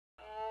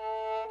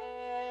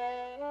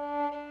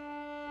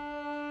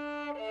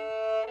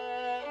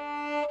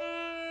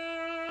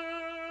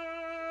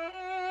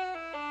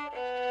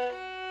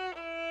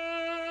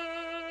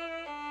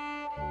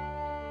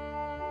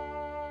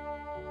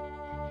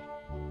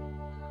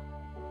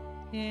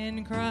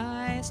In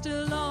Christ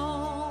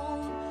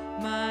alone,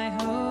 my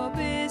hope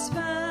is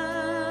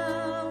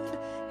found.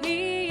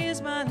 He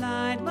is my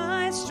light,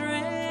 my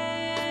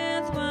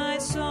strength, my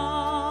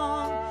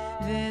song.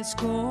 This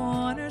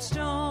cornerstone,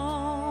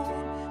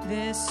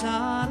 this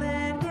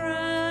solid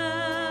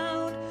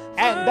ground.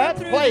 And that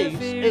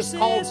place is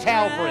called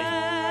Calvary.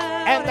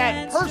 And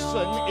that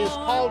person is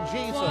called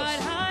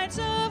Jesus.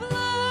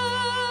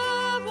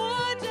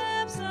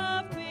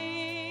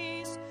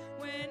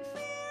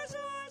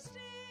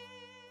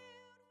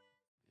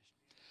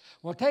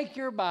 Well, take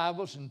your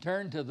Bibles and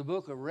turn to the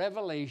book of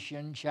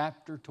Revelation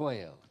chapter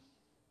 12.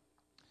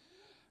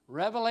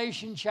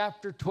 Revelation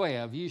chapter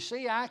 12. You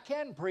see, I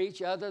can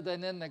preach other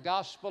than in the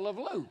Gospel of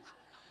Luke.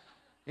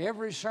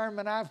 Every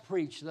sermon I've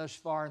preached thus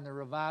far in the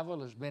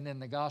revival has been in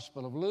the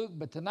Gospel of Luke,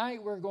 but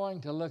tonight we're going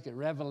to look at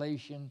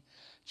Revelation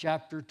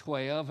chapter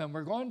 12, and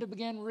we're going to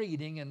begin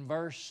reading in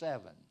verse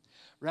 7.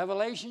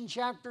 Revelation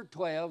chapter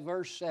 12,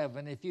 verse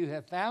 7. If you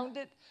have found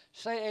it,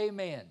 say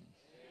amen.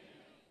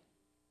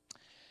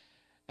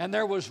 And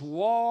there was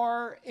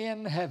war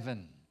in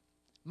heaven.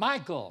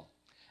 Michael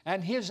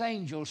and his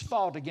angels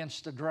fought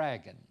against the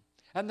dragon.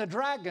 And the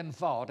dragon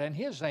fought and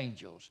his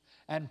angels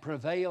and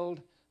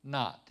prevailed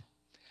not.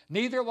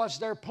 Neither was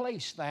their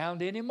place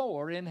found any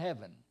more in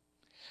heaven.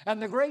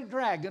 And the great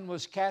dragon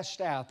was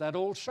cast out, that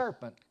old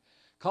serpent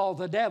called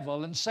the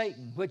devil and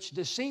Satan, which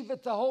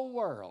deceiveth the whole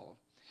world.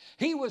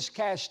 He was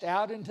cast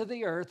out into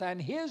the earth, and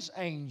his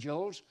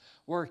angels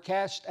were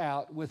cast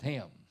out with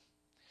him.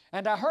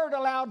 And I heard a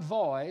loud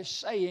voice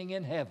saying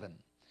in heaven,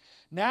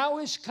 Now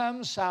is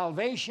come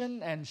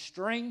salvation and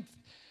strength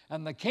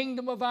and the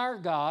kingdom of our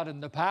God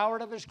and the power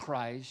of his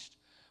Christ,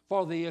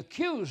 for the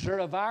accuser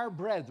of our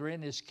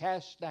brethren is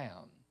cast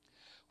down,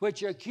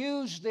 which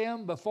accused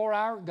them before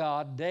our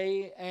God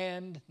day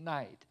and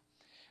night.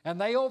 And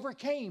they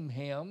overcame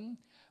him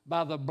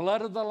by the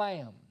blood of the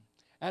Lamb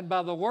and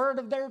by the word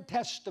of their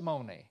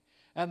testimony,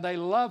 and they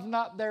loved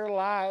not their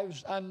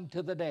lives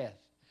unto the death.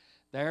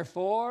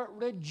 Therefore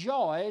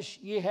rejoice,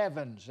 ye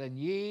heavens, and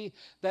ye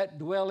that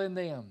dwell in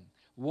them.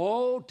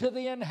 Woe to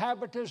the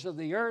inhabitants of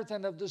the earth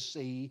and of the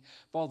sea,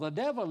 for the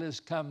devil is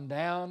come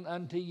down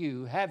unto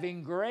you,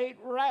 having great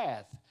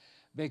wrath,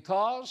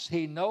 because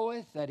he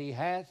knoweth that he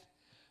hath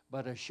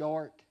but a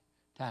short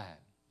time.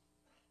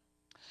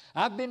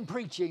 I've been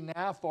preaching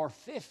now for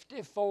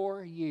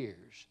 54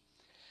 years.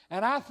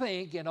 And I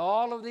think in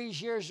all of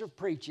these years of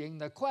preaching,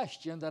 the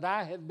question that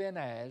I have been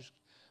asked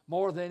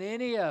more than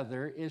any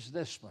other is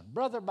this one.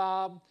 Brother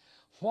Bob,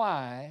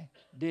 why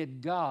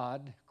did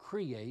God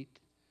create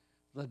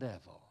the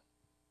devil?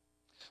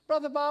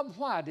 Brother Bob,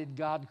 why did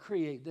God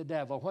create the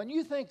devil? When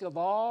you think of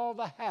all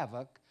the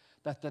havoc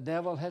that the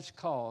devil has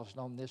caused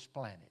on this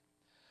planet,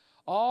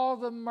 all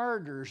the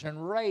murders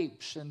and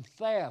rapes and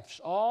thefts,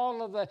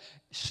 all of the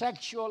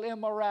sexual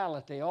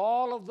immorality,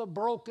 all of the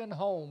broken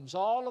homes,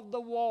 all of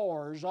the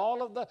wars,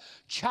 all of the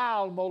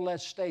child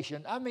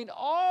molestation. I mean,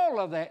 all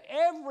of that,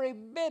 every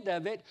bit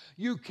of it,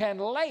 you can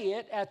lay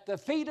it at the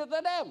feet of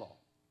the devil.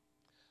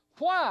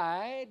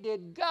 Why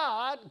did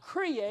God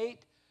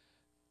create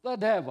the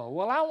devil?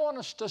 Well, I want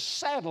us to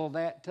settle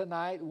that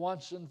tonight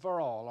once and for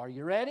all. Are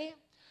you ready?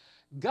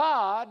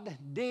 God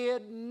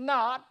did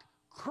not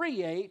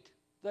create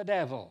the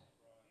devil.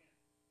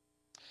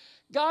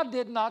 God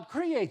did not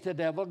create the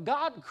devil.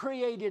 God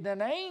created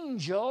an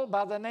angel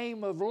by the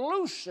name of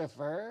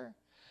Lucifer,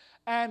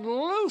 and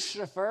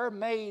Lucifer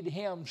made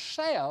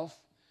himself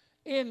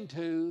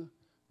into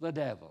the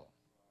devil.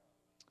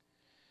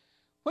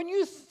 When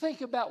you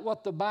think about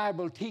what the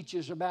Bible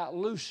teaches about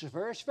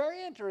Lucifer, it's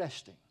very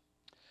interesting.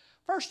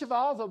 First of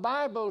all, the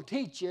Bible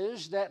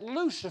teaches that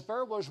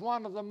Lucifer was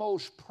one of the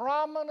most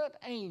prominent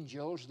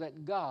angels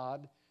that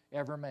God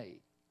ever made.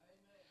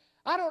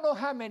 I don't know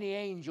how many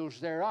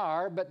angels there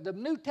are, but the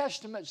New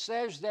Testament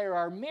says there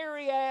are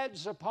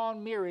myriads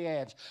upon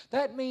myriads.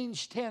 That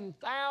means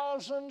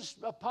 10,000s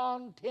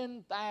upon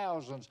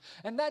 10,000s.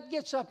 And that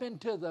gets up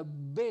into the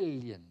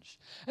billions.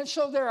 And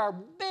so there are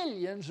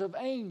billions of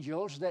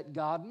angels that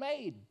God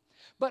made.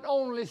 But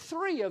only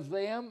 3 of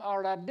them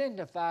are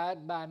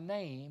identified by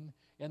name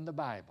in the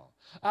Bible.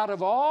 Out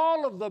of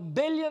all of the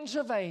billions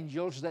of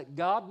angels that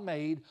God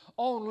made,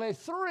 only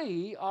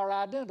 3 are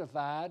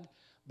identified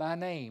by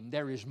name.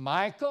 There is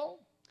Michael,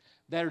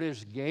 there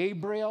is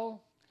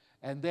Gabriel,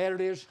 and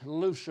there is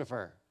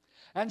Lucifer.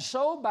 And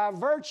so by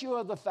virtue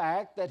of the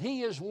fact that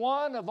he is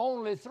one of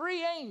only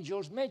 3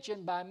 angels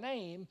mentioned by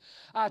name,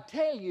 I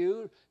tell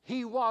you,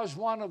 he was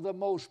one of the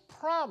most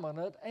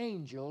prominent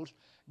angels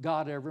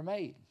God ever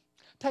made.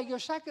 Tell you a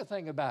second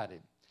thing about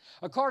him.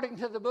 According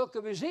to the book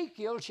of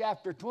Ezekiel,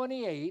 chapter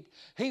 28,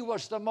 he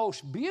was the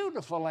most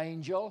beautiful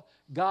angel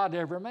God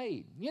ever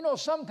made. You know,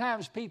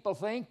 sometimes people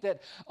think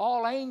that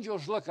all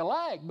angels look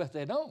alike, but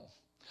they don't.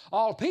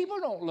 All people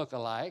don't look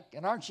alike,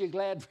 and aren't you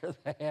glad for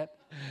that?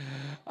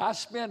 I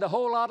spend a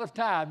whole lot of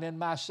time in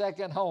my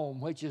second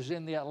home, which is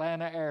in the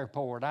Atlanta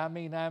airport. I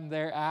mean, I'm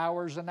there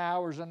hours and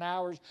hours and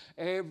hours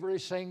every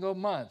single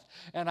month.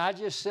 And I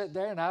just sit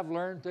there, and I've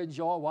learned to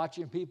enjoy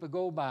watching people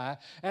go by.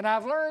 And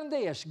I've learned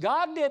this: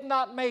 God did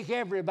not make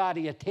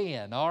everybody a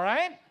 10, all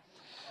right?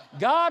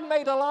 God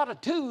made a lot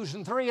of 2s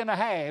and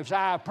 3.5s.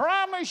 I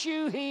promise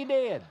you He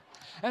did.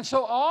 And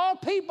so all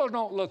people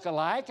don't look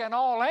alike, and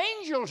all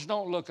angels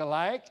don't look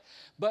alike,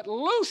 but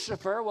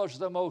Lucifer was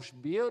the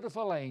most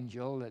beautiful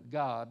angel that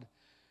God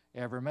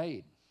ever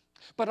made.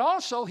 But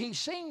also, he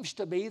seems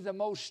to be the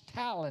most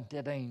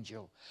talented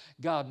angel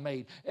God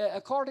made.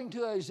 According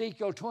to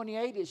Ezekiel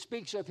 28, it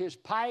speaks of his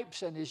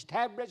pipes and his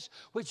tabrets,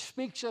 which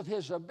speaks of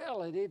his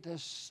ability to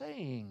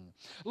sing.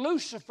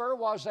 Lucifer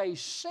was a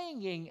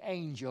singing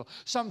angel.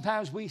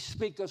 Sometimes we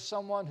speak of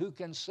someone who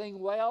can sing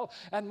well,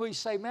 and we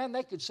say, man,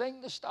 they could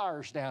sing the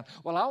stars down.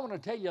 Well, I want to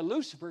tell you,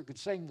 Lucifer could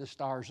sing the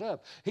stars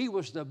up. He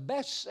was the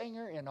best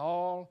singer in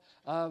all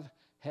of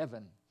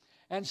heaven.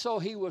 And so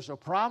he was a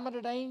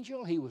prominent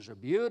angel, he was a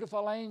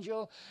beautiful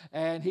angel,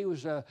 and he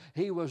was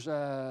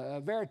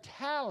a very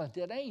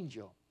talented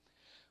angel.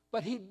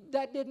 But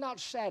that did not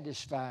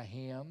satisfy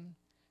him.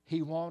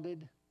 He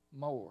wanted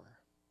more.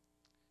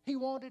 He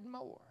wanted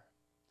more.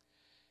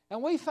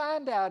 And we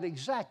find out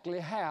exactly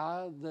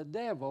how the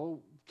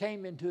devil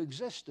came into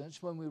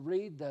existence when we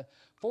read the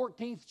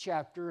 14th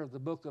chapter of the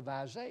book of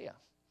Isaiah.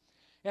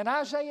 In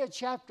Isaiah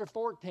chapter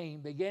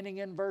 14, beginning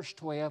in verse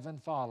 12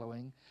 and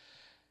following,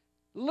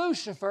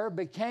 Lucifer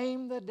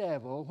became the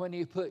devil when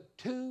he put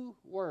 2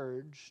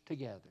 words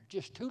together,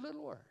 just 2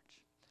 little words.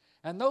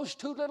 And those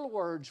 2 little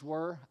words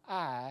were,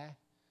 I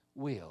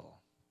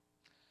will.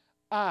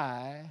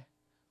 I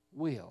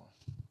will.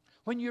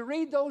 When you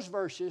read those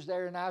verses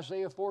there in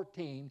Isaiah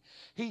 14,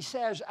 he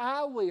says,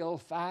 I will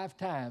 5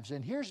 times.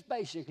 And here's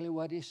basically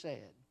what he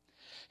said.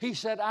 He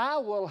said, I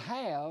will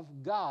have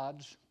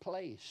God's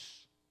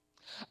place.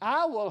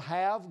 I will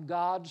have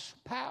God's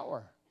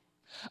power.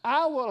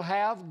 I will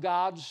have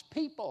God's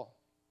people.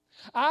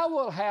 I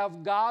will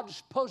have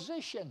God's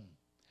position.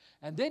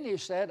 And then he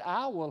said,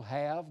 I will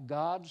have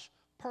God's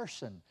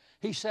person.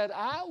 He said,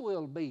 I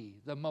will be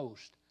the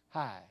Most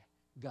High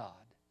God.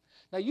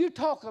 Now, you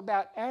talk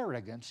about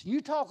arrogance,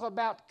 you talk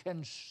about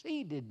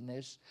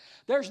conceitedness.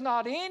 There's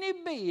not any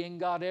being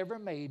God ever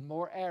made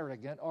more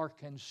arrogant or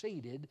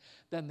conceited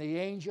than the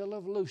angel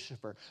of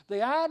Lucifer.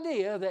 The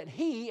idea that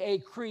he, a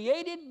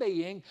created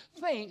being,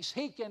 thinks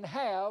he can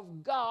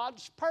have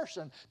God's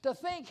person, to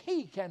think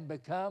he can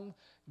become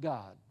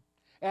God.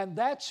 And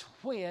that's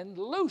when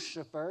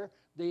Lucifer,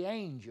 the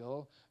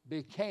angel,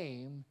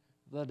 became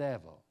the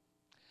devil.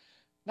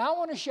 Now, I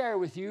want to share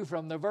with you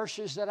from the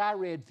verses that I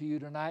read for you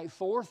tonight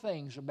 4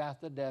 things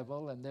about the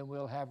devil, and then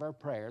we'll have our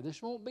prayer.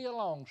 This won't be a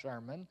long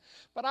sermon,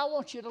 but I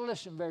want you to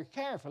listen very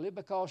carefully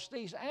because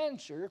these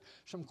answer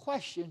some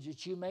questions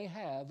that you may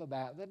have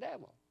about the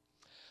devil.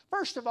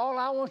 First of all,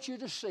 I want you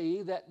to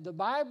see that the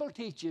Bible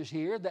teaches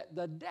here that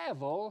the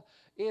devil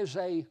is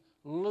a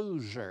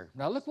loser.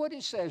 Now, look what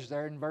it says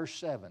there in verse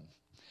 7.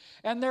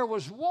 And there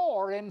was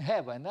war in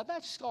heaven. Now,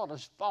 that's got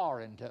us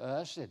foreign to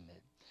us, isn't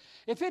it?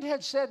 If it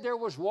had said there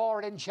was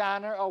war in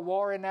China, or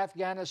war in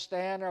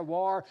Afghanistan, or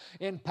war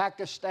in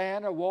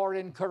Pakistan, or war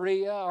in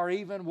Korea, or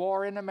even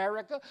war in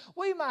America,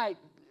 we might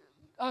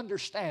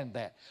understand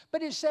that.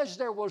 But it says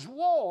there was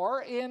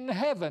war in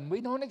heaven.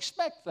 We don't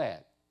expect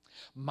that.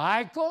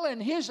 Michael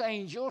and his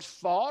angels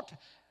fought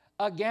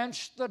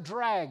against the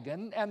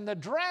dragon, and the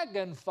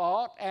dragon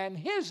fought and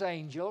his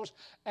angels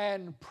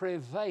and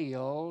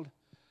prevailed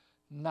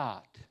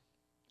not.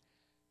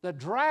 The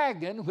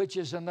dragon, which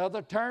is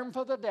another term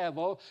for the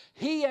devil,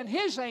 he and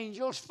his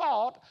angels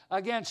fought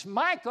against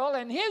Michael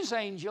and his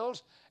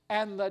angels,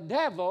 and the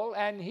devil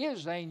and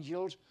his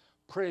angels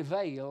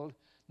prevailed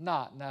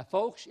not. Now,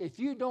 folks, if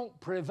you don't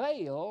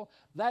prevail,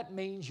 that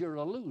means you're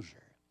a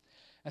loser.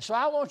 And so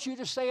I want you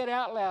to say it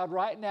out loud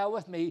right now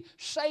with me.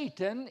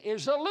 Satan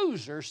is a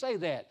loser. Say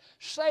that.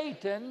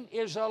 Satan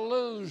is a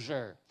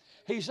loser.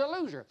 He's a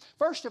loser.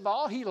 First of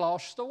all, he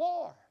lost the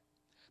war.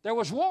 There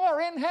was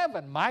war in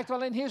heaven.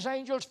 Michael and his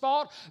angels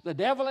fought. The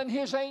devil and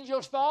his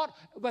angels fought.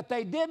 But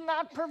they did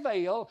not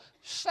prevail.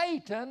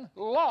 Satan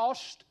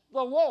lost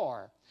the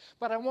war.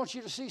 But I want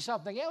you to see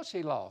something else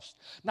he lost.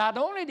 Not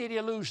only did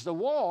he lose the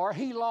war,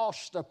 he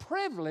lost the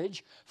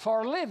privilege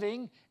for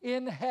living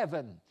in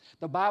heaven.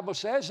 The Bible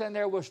says, and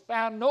there was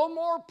found no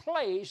more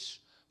place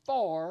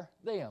for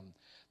them.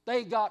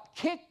 They got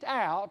kicked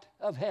out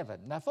of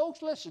heaven. Now,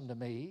 folks, listen to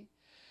me.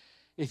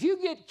 If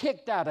you get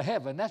kicked out of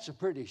heaven, that's a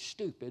pretty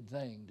stupid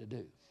thing to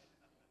do.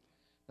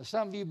 Now,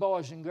 some of you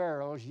boys and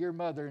girls, your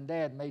mother and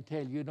dad may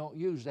tell you don't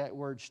use that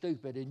word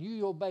stupid, and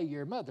you obey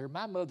your mother.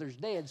 My mother's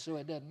dead, so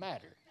it doesn't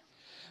matter.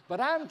 But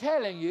I'm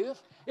telling you,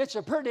 it's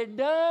a pretty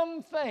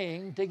dumb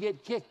thing to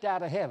get kicked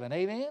out of heaven.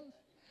 Amen?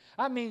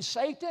 I mean,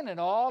 Satan and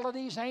all of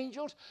these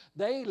angels,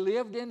 they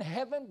lived in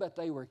heaven, but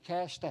they were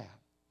cast out.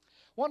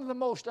 One of the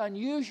most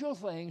unusual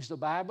things the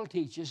Bible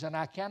teaches, and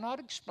I cannot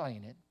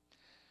explain it,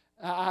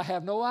 I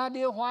have no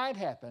idea why it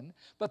happened,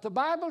 but the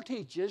Bible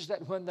teaches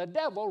that when the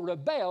devil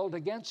rebelled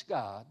against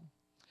God,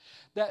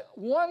 that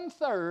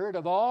 1/3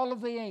 of all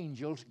of the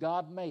angels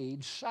God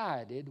made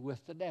sided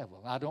with the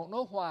devil. I don't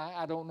know why.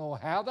 I don't know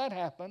how that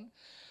happened.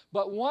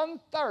 But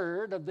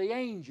 1/3 of the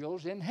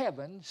angels in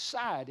heaven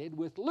sided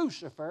with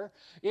Lucifer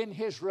in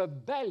his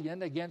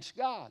rebellion against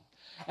God.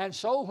 And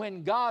so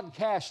when God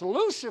cast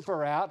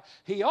Lucifer out,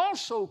 He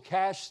also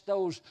cast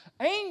those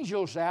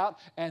angels out,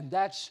 and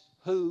that's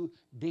who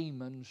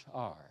demons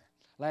are.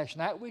 Last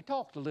night we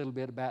talked a little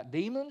bit about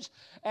demons,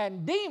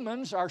 and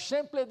demons are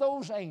simply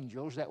those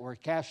angels that were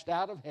cast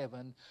out of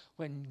heaven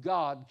when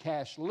God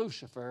cast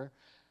Lucifer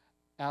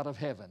out of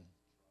heaven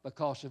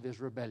because of his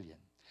rebellion.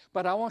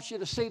 But I want you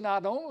to see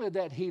not only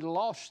that he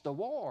lost the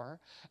war,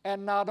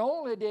 and not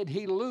only did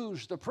he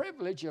lose the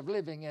privilege of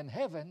living in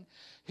heaven,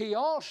 he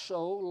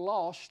also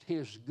lost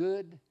his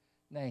good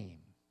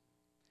name.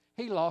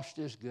 He lost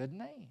his good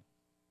name.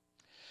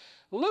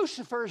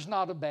 Lucifer is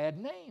not a bad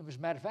name. As a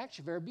matter of fact, it's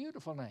a very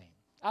beautiful name.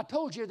 I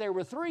told you there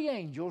were 3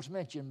 angels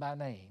mentioned by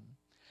name.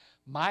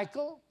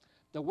 Michael,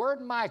 the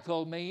word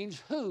Michael means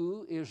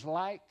who is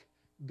like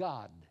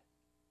God.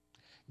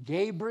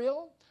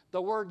 Gabriel,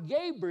 the word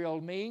Gabriel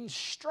means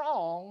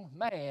strong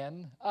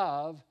man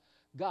of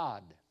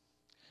God.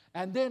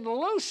 And then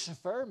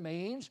Lucifer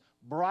means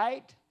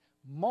bright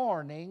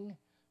morning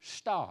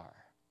star.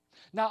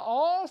 Now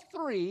all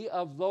 3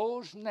 of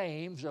those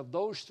names of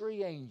those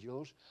 3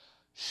 angels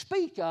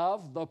speak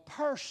of the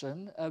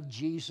person of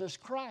Jesus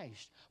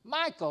Christ.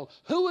 Michael,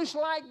 who is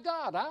like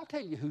God? I'll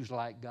tell you who's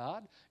like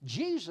God.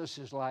 Jesus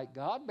is like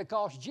God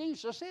because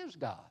Jesus is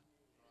God.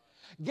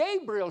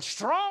 Gabriel,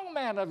 strong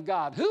man of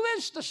God. Who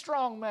is the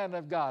strong man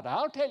of God?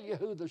 I'll tell you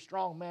who the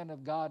strong man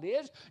of God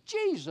is.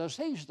 Jesus,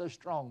 He's the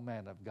strong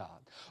man of God.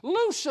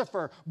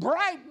 Lucifer,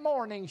 bright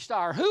morning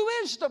star. Who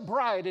is the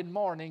bright and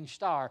morning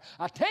star?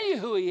 I'll tell you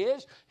who He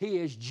is. He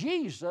is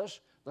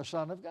Jesus, the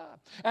Son of God.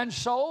 And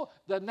so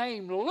the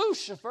name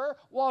Lucifer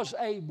was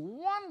a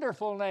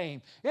wonderful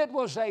name. It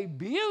was a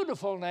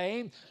beautiful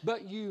name,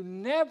 but you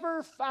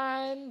never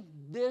find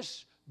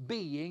this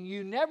being,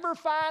 you never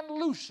find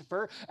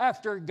Lucifer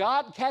after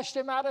God cast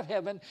him out of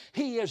heaven.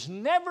 He is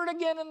never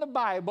again in the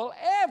Bible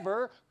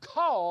ever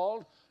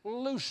called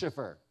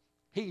Lucifer.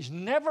 He's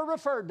never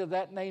referred to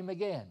that name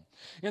again.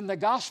 In the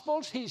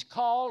Gospels, he's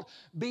called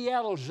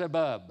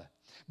Beelzebub.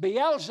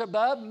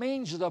 Beelzebub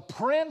means the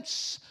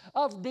prince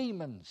of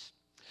demons.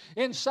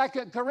 In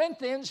 2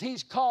 Corinthians,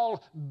 he's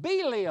called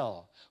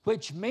Belial,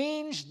 which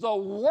means the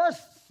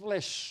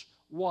worthless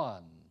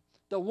one,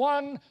 the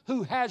one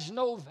who has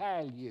no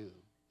value.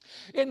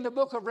 In the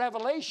book of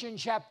Revelation,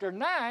 chapter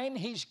 9,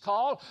 he's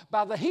called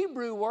by the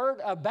Hebrew word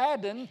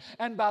Abaddon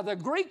and by the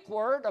Greek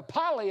word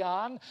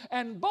Apollyon,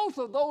 and both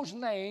of those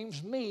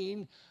names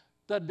mean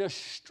the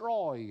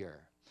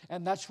destroyer.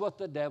 And that's what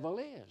the devil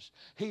is.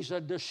 He's a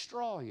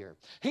destroyer.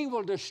 He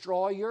will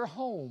destroy your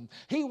home.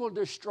 He will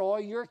destroy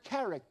your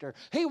character.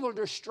 He will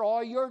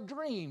destroy your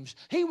dreams.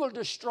 He will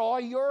destroy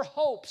your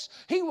hopes.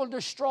 He will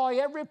destroy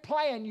every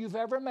plan you've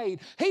ever made.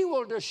 He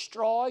will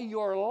destroy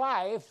your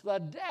life. The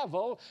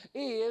devil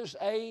is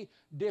a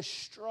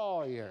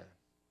destroyer.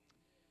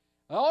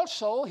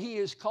 Also, he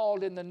is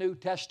called in the New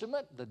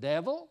Testament the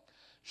devil,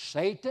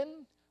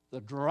 Satan,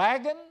 the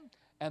dragon,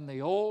 and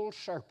the old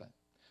serpent.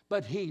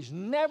 But he's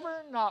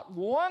never, not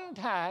one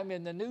time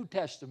in the New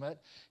Testament,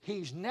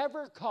 he's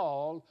never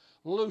called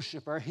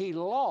Lucifer. He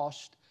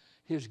lost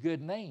his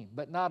good name.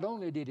 But not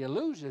only did he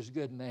lose his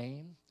good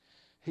name,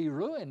 he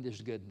ruined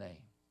his good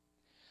name.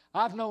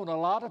 I've known a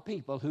lot of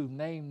people who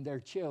named their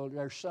children,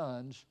 their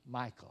sons,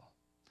 Michael.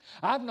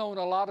 I've known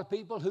a lot of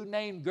people who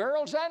named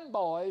girls and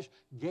boys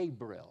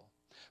Gabriel.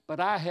 But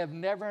I have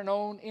never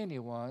known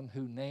anyone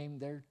who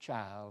named their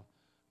child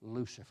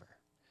Lucifer.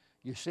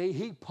 You see,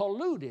 he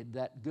polluted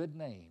that good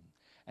name,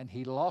 and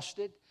he lost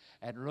it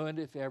and ruined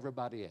it for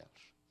everybody else.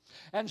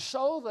 And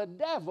so the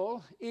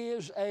devil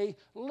is a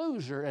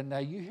loser. And now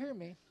you hear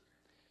me.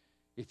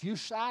 If you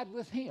side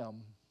with him,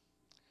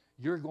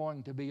 you're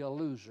going to be a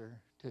loser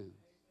too.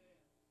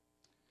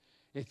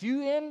 If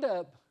you end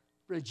up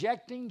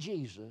rejecting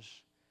Jesus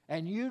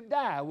and you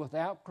die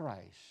without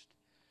Christ,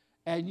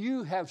 and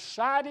you have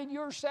sided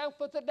yourself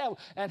with the devil,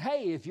 and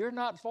hey, if you're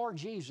not for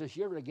Jesus,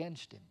 you're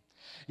against him.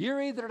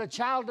 You're either a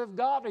child of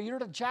God or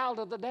you're a child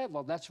of the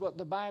devil. That's what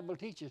the Bible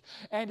teaches.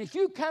 And if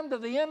you come to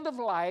the end of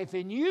life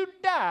and you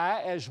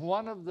die as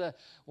one of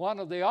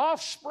the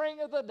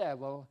offspring of the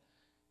devil,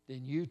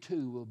 then you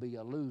too will be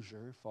a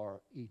loser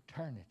for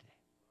eternity.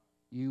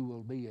 You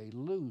will be a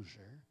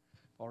loser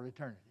for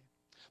eternity.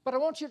 But I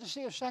want you to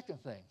see a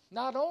second thing.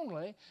 Not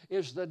only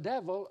is the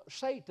devil,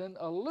 Satan,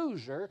 a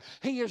loser,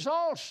 he is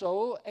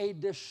also a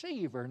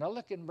deceiver. Now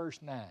look in verse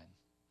 9.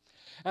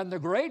 And the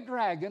great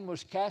dragon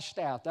was cast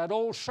out, that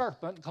old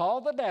serpent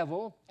called the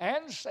devil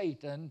and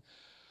Satan,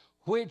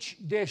 which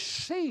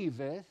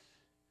deceiveth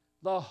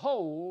the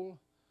whole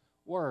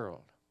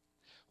world.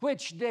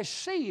 which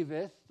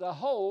deceiveth the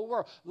whole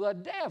world. The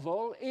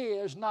devil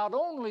is not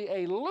only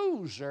a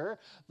loser,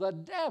 the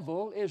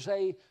devil is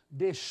a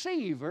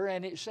deceiver,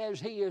 and it says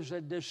he is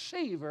a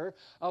deceiver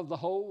of the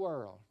whole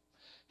world.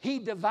 He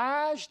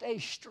devised a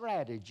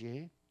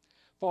strategy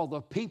for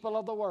the people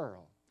of the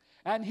world,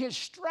 and his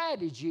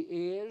strategy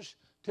is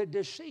to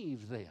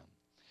deceive them.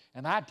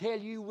 And I tell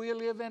you, we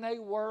live in a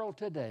world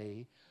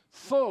today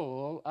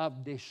full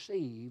of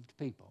deceived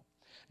people.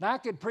 Now, I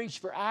could preach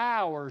for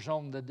hours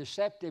on the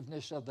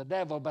deceptiveness of the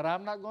devil, but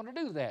I'm not going to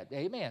do that.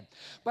 Amen.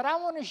 But I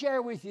want to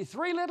share with you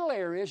 3 little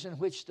areas in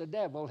which the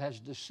devil has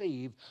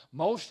deceived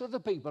most of the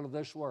people of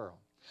this world.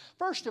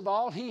 First of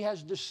all, he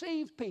has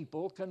deceived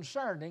people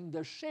concerning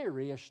the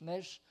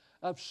seriousness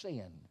of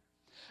sin.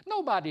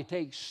 Nobody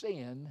takes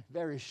sin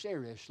very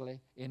seriously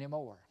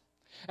anymore.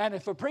 And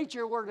if a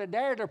preacher were to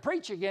dare to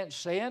preach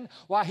against sin,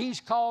 why, he's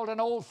called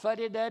an old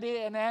fuddy-duddy,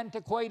 an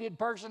antiquated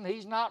person.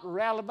 He's not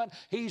relevant.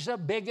 He's a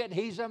bigot.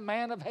 He's a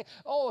man of hate.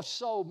 Oh,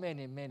 so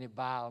many, many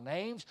vile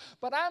names.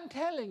 But I'm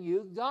telling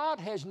you, God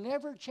has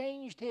never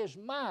changed His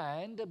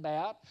mind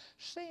about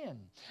sin.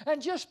 And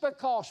just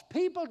because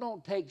people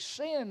don't take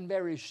sin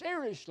very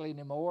seriously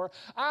anymore,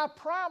 I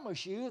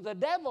promise you the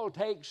devil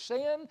takes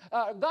sin,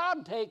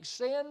 God takes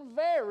sin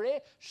very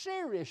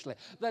seriously.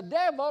 The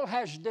devil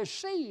has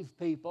deceived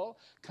people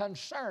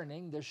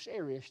concerning the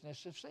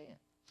seriousness of sin.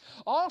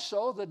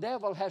 Also, the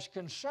devil has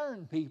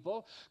concerned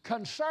people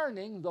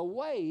concerning the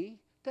way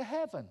to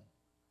heaven.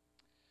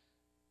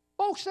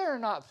 Folks, there are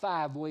not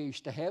 5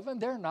 ways to heaven.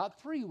 There are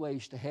not 3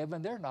 ways to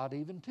heaven. There are not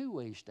even 2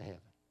 ways to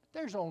heaven.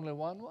 There's only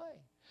one way.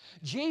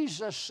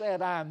 Jesus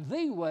said, I'm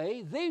the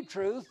way, the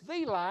truth,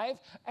 the life,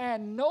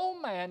 and no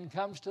man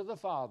comes to the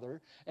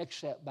Father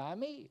except by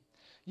me.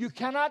 You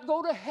cannot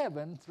go to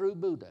heaven through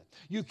Buddha.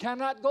 You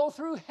cannot go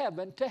through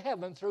heaven to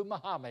heaven through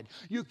Muhammad.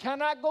 You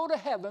cannot go to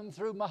heaven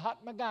through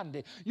Mahatma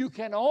Gandhi. You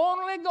can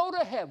only go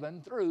to heaven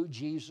through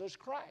Jesus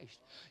Christ.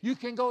 You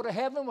can go to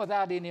heaven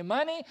without any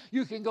money.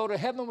 You can go to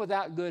heaven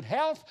without good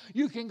health.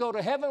 You can go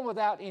to heaven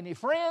without any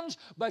friends,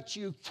 but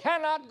you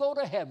cannot go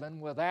to heaven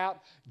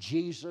without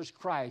Jesus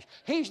Christ.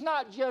 He's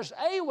not just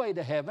a way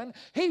to heaven.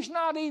 He's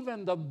not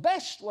even the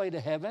best way to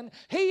heaven.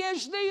 He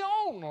is the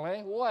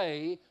only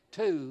way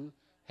to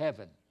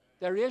heaven.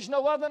 There is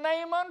no other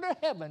name under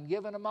heaven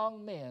given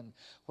among men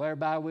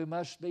whereby we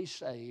must be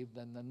saved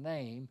than the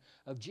name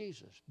of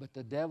Jesus. But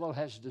the devil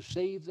has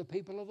deceived the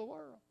people of the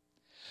world.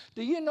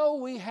 Do you know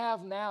we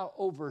have now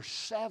over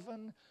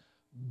 7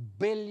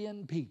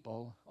 billion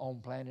people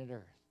on planet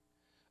Earth?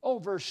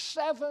 Over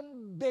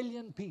 7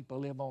 billion people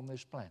live on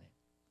this planet.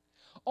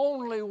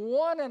 Only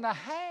 1.5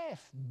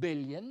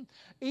 billion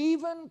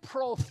even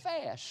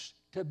profess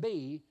to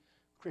be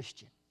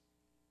Christian.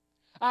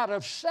 Out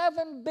of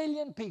 7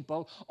 billion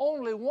people,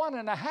 only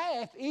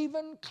 1.5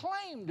 even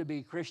claim to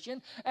be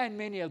Christian, and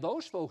many of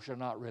those folks are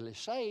not really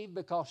saved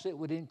because it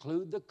would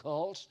include the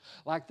cults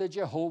like the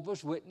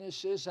Jehovah's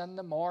Witnesses and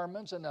the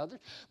Mormons and others.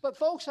 But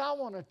folks, I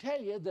want to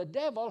tell you, the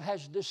devil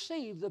has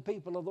deceived the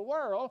people of the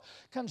world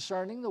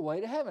concerning the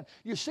way to heaven.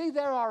 You see,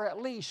 there are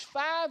at least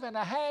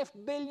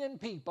 5.5 billion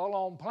people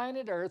on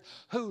planet Earth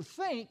who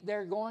think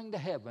they're going to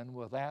heaven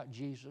without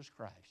Jesus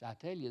Christ. I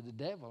tell you, the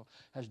devil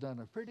has done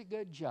a pretty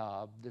good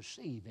job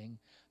deceiving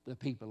the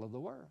people of the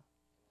world.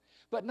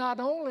 But not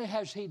only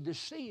has he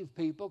deceived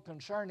people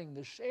concerning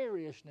the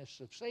seriousness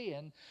of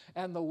sin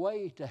and the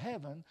way to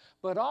heaven,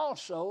 but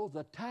also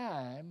the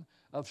time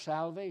of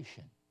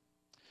salvation.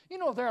 You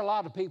know, there are a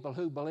lot of people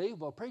who believe,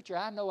 well, preacher,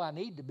 I know I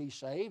need to be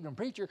saved, and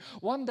preacher,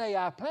 one day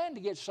I plan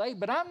to get saved,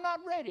 but I'm not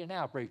ready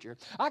now, preacher.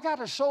 I got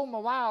to sow my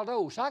wild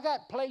oats. I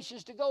got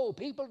places to go,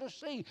 people to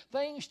see,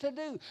 things to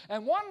do.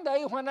 And one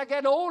day when I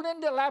get old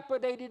and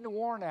dilapidated and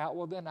worn out,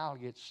 well, then I'll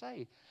get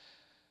saved.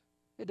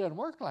 It doesn't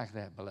work like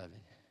that, beloved.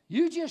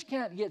 You just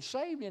can't get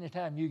saved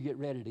anytime you get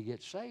ready to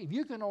get saved.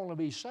 You can only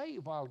be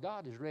saved while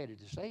God is ready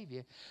to save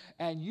you.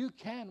 And you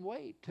can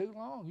wait too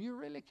long. You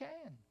really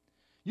can.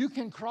 You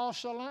can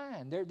cross a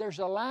line. There's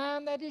a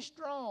line that is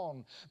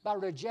drawn by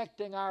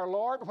rejecting our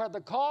Lord where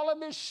the call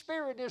of His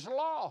Spirit is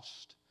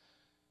lost.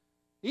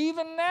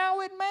 Even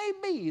now it may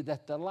be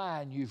that the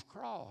line you've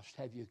crossed,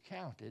 have you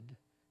counted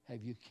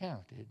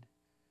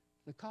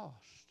the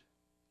cost?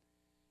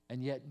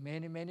 And yet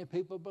many, many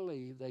people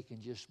believe they can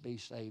just be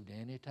saved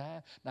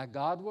anytime. Now,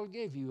 God will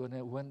give you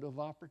a window of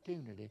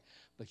opportunity,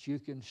 but you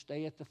can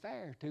stay at the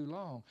fair too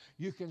long.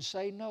 You can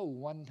say no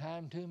one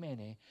time too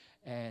many,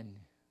 and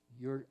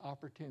your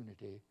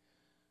opportunity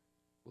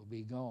will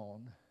be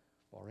gone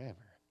forever.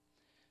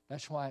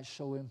 That's why it's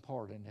so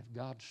important. If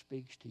God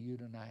speaks to you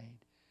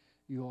tonight,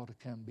 you ought to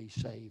come be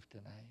saved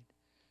tonight,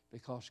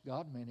 because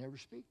God may never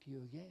speak to you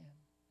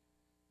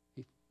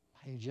again.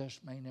 He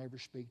just may never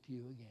speak to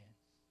you again.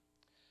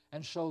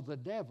 And so the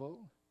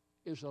devil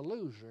is a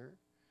loser,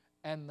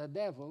 and the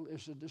devil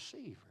is a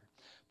deceiver.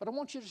 But I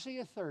want you to see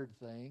a third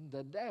thing.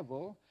 The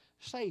devil,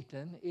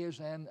 Satan,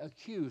 is an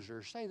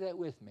accuser. Say that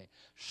with me.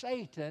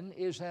 Satan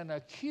is an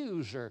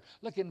accuser.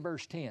 Look in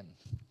verse 10.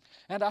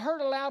 And I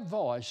heard a loud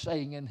voice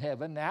saying in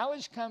heaven, now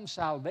is come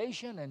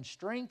salvation and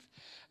strength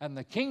and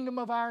the kingdom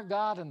of our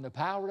God and the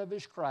power of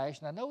his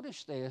Christ. Now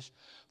notice this,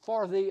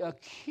 for the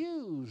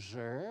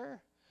accuser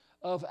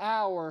of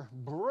our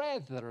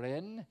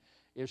brethren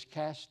is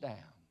cast down.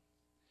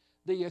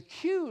 The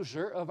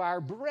accuser of our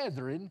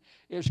brethren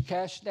is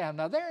cast down.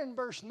 Now there in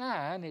verse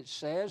 9 it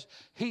says,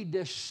 he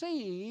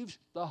deceives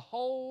the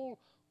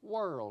whole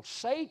world.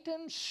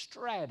 Satan's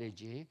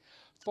strategy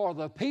for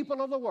the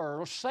people of the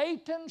world,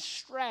 Satan's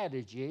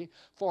strategy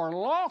for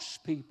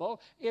lost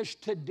people is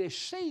to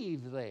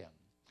deceive them.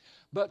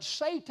 But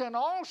Satan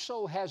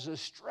also has a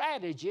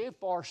strategy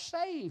for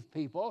saved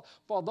people,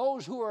 for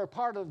those who are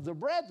part of the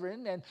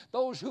brethren and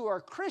those who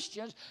are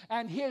Christians,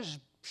 and his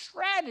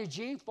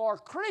strategy for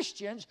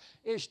Christians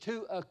is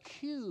to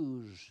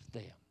accuse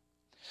them.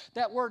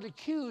 That word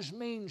accuse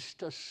means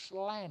to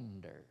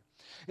slander.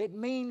 It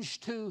means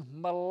to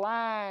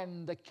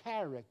malign the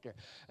character.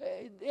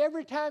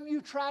 Every time you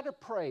try to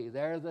pray,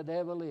 there the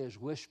devil is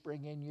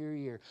whispering in your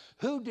ear,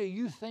 who do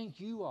you think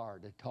you are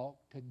to talk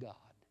to God?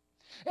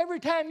 Every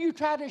time you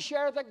try to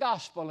share the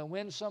gospel and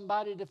win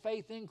somebody to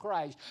faith in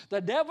Christ,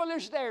 the devil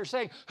is there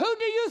saying, who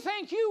do you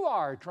think you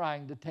are,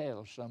 trying to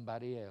tell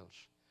somebody else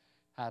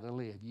how to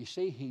live. You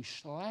see, he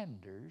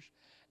slanders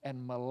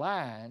and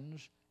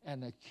maligns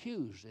and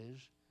accuses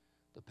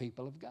the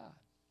people of God.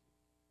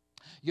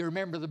 You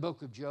remember the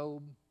book of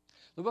Job?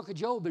 The book of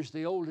Job is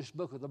the oldest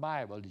book of the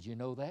Bible. Did you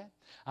know that?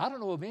 I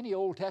don't know of any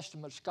Old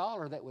Testament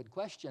scholar that would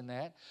question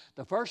that.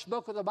 The first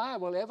book of the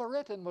Bible ever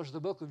written was the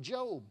book of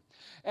Job.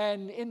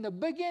 And in the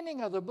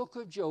beginning of the book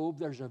of Job,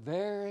 there's a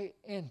very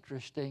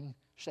interesting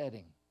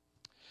setting.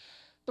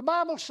 The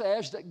Bible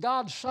says that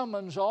God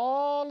summons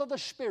all of the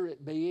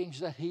spirit beings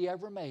that he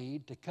ever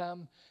made to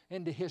come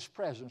into his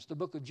presence. The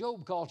book of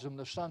Job calls them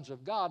the sons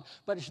of God,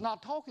 but it's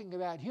not talking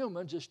about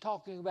humans. It's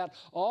talking about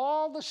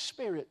all the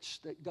spirits,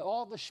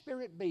 all the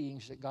spirit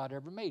beings that God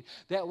ever made.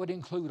 That would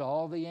include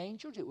all the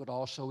angels. It would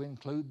also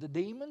include the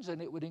demons,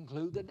 and it would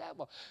include the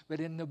devil.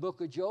 But in the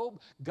book of Job,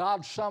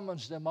 God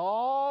summons them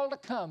all to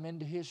come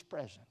into his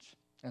presence.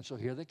 And so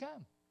here they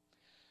come.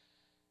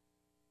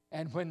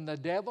 And when the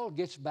devil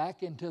gets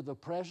back into the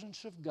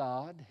presence of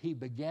God, he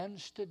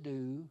begins to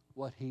do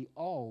what he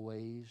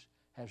always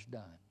has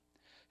done.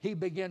 He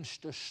begins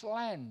to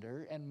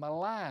slander and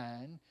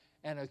malign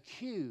and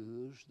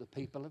accuse the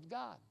people of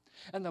God.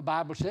 And the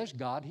Bible says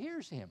God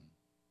hears him.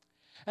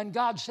 And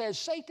God says,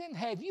 Satan,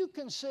 have you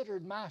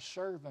considered my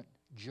servant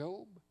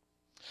Job?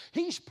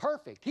 He's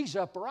perfect. He's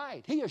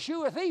upright. He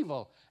escheweth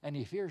evil, and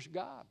he fears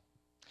God.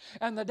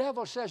 And the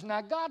devil says,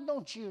 now God,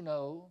 don't you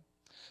know,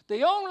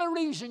 the only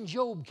reason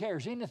Job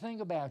cares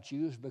anything about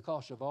you is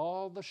because of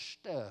all the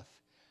stuff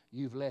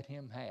you've let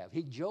him have.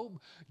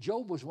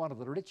 Job was one of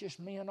the richest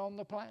men on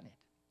the planet.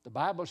 The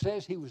Bible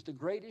says he was the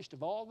greatest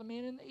of all the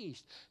men in the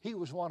East. He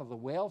was one of the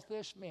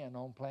wealthiest men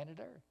on planet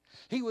Earth.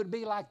 He would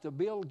be like the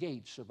Bill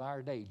Gates of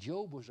our day.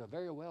 Job was a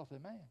very wealthy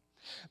man.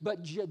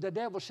 But the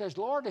devil says,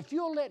 Lord, if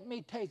you'll let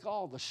me take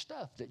all the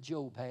stuff that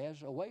Job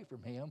has away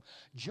from him,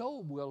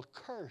 Job will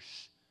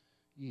curse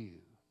you.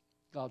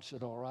 God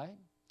said, all right.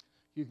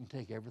 You can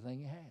take everything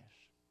he has,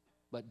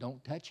 but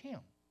don't touch him.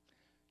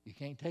 You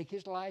can't take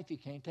his life, you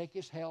can't take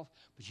his health,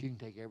 but you can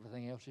take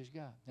everything else he's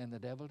got. And the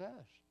devil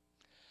does.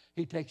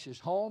 He takes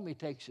his home, he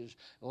takes his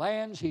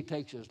lands, he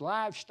takes his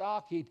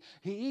livestock, he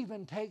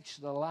even takes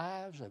the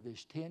lives of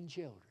his 10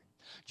 children.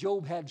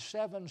 Job had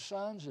 7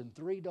 sons and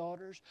 3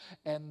 daughters,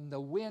 and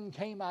the wind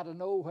came out of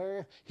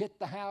nowhere, hit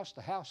the house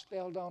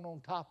fell down on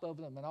top of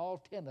them, and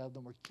all 10 of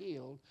them were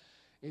killed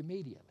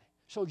immediately.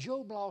 So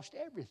Job lost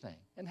everything.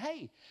 And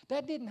hey,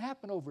 that didn't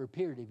happen over a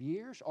period of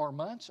years or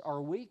months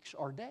or weeks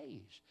or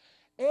days.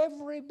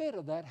 Every bit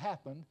of that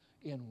happened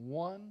in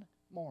one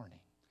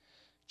morning.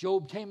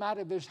 Job came out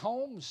of his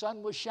home, the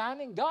sun was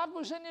shining, God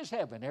was in his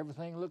heaven.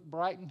 Everything looked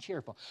bright and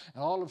cheerful.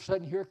 And all of a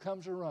sudden, here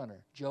comes a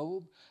runner.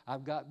 Job,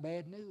 I've got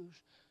bad news.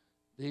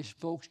 These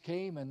folks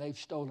came and they've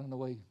stolen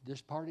away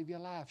this part of your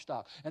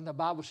livestock. And the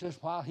Bible says,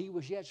 while he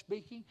was yet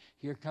speaking,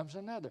 here comes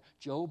another.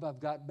 Job, I've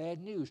got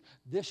bad news.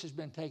 This has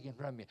been taken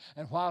from you.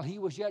 And while he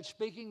was yet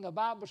speaking, the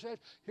Bible says,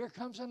 here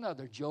comes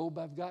another. Job,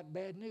 I've got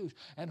bad news.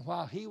 And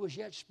while he was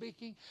yet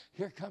speaking,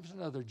 here comes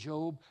another.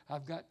 Job,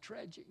 I've got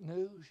tragic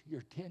news.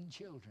 Your 10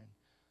 children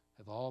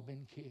have all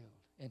been killed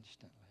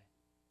instantly.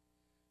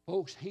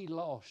 Folks, he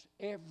lost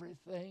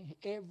everything.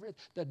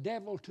 The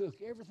devil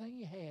took everything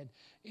he had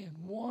in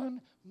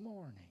one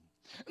morning.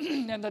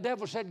 And the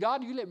devil said,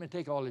 God, you let me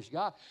take all this,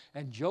 God,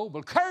 and Job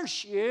will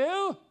curse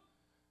you.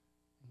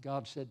 And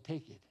God said,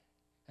 take it.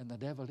 And the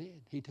devil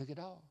did. He took it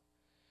all.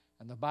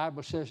 And the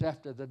Bible says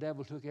after the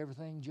devil took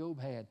everything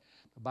Job had,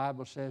 the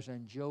Bible says,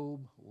 and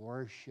Job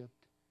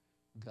worshiped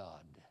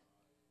God.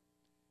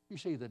 You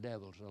see, the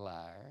devil's a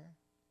liar.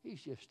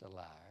 He's just a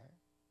liar.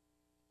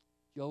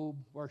 Job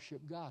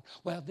worshiped God.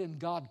 Well, then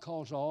God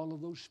calls all of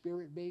those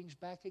spirit beings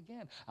back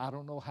again. I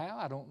don't know how,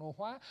 I don't know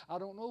why, I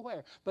don't know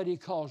where. But he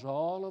calls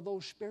all of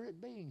those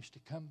spirit beings to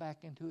come back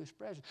into his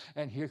presence.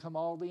 And here come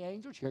all the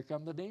angels, here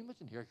come the demons,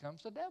 and here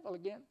comes the devil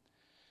again.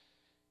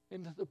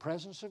 into the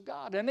presence of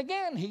God. And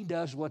again, he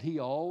does what he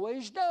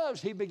always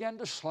does. He began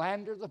to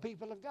slander the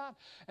people of God.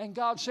 And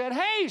God said,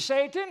 hey,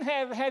 Satan,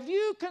 have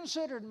you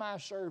considered my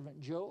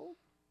servant Job?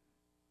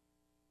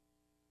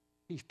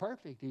 He's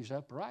perfect, he's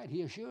upright,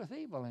 he escheweth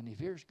evil, and he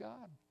fears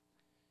God.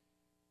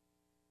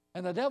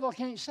 And the devil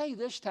can't say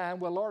this time,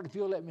 well, Lord, if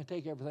you'll let me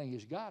take everything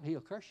he's got,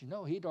 he'll curse you.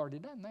 No, he'd already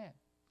done that.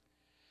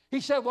 He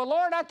said, well,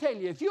 Lord, I tell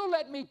you, if you'll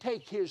let me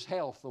take his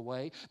health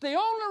away, the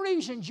only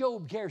reason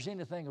Job cares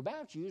anything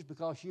about you is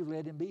because you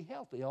let him be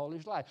healthy all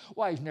his life.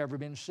 Why, he's never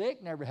been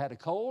sick, never had a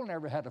cold,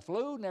 never had a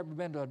flu, never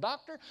been to a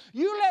doctor.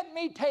 You let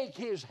me take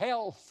his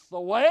health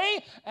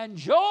away, and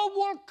Job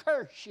will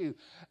curse you.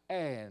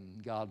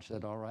 And God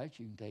said, all right,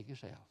 you can take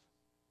his health.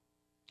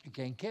 You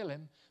can't kill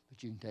him,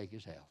 but you can take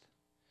his health.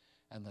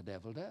 And the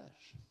devil does.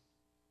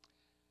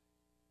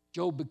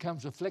 Job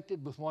becomes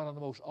afflicted with one of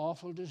the most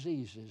awful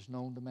diseases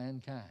known to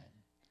mankind.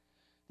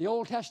 The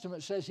Old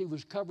Testament says he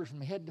was covered from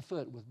head to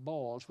foot with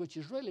boils, which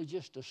is really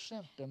just a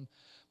symptom,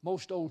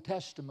 most Old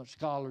Testament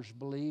scholars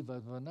believe,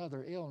 of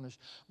another illness.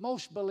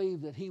 Most believe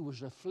that he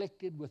was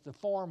afflicted with the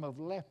form of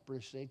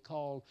leprosy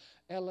called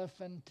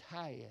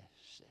elephantiasis.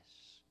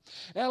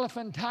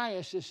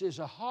 Elephantiasis is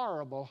a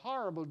horrible,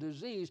 horrible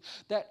disease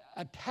that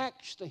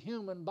attacks the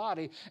human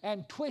body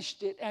and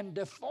twists it and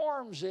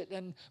deforms it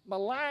and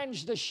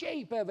maligns the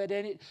shape of it,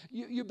 and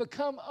you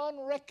become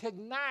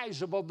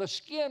unrecognizable. The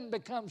skin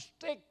becomes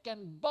thick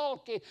and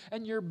bulky,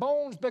 and your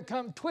bones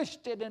become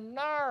twisted and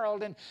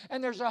gnarled,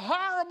 and there's a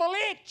horrible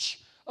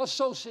itch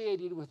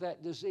associated with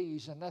that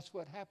disease, and that's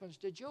what happens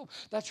to Job.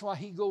 That's why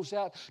he goes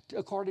out,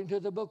 according to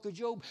the book of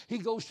Job, he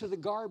goes to the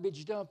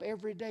garbage dump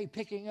every day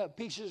picking up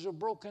pieces of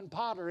broken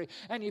pottery,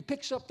 and he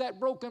picks up that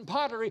broken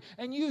pottery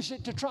and uses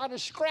it to try to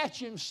scratch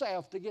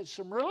himself to get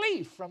some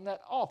relief from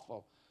that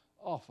awful,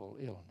 awful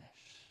illness.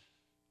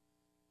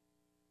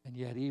 And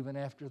yet even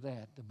after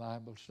that, the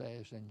Bible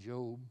says, and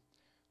Job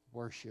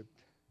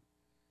worshiped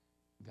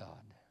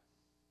God.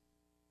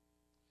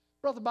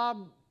 Brother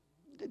Bob,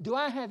 do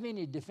I have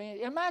any defense?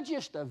 Am I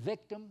just a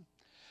victim?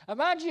 Am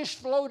I just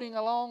floating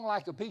along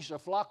like a piece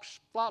of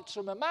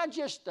flotsam? Am I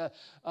just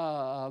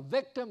a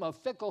victim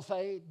of fickle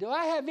fate? Do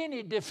I have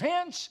any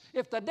defense?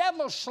 If the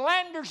devil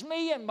slanders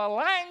me and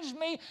maligns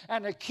me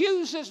and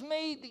accuses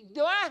me,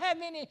 do I have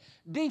any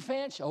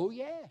defense? Oh,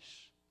 yes.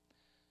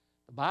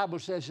 The Bible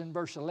says in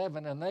verse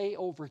 11, and they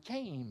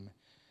overcame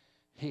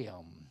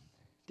him.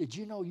 Did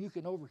you know you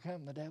can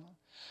overcome the devil?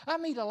 I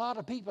meet a lot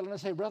of people and they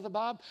say, Brother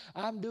Bob,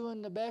 I'm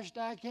doing the best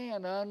I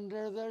can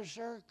under the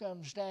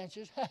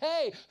circumstances.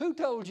 Hey, who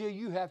told you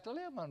you have to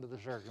live under the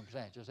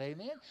circumstances?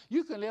 Amen?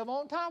 You can live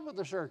on top of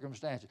the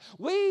circumstances.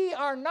 We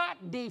are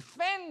not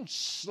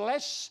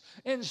defenseless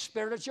in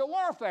spiritual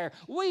warfare.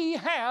 We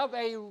have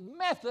a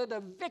method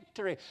of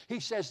victory. He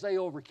says they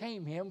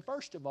overcame him,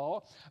 first of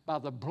all, by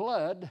the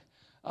blood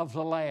of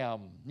the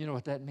Lamb. You know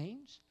what that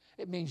means?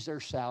 It means their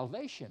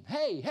salvation.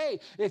 Hey,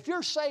 if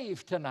you're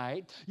saved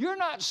tonight, you're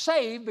not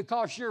saved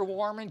because you're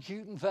warm and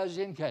cute and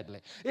fuzzy and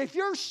cuddly. If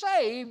you're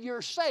saved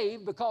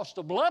because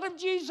the blood of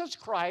Jesus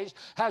Christ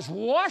has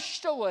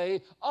washed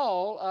away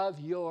all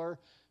of your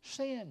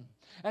sin.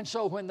 And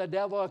so when the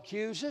devil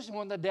accuses,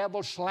 when the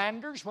devil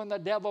slanders, when the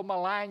devil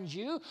maligns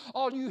you,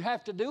 all you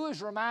have to do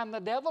is remind the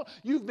devil,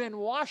 you've been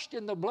washed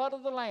in the blood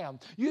of the Lamb.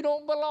 You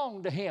don't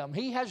belong to him.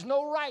 He has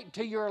no right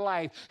to your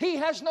life. He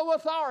has no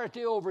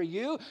authority over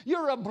you.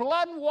 You're a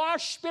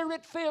blood-washed,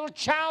 spirit-filled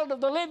child of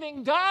the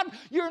living God.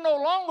 You're no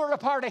longer a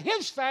part of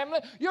his family.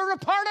 You're a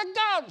part of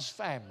God's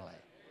family.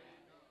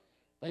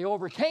 They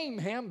overcame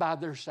him by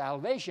their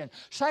salvation.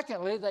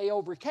 Secondly, they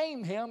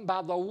overcame him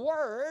by the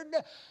word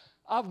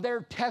of their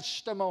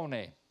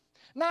testimony.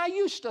 Now, I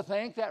used to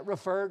think that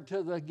referred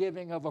to the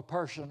giving of a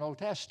personal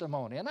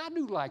testimony, and I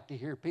do like to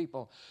hear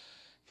people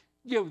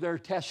give their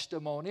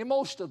testimony.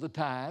 Most of the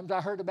times, I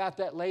heard about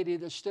that lady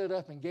that stood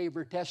up and gave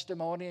her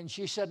testimony, and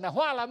she said, now,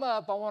 while I'm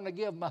up, I want to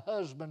give my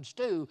husband's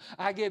too.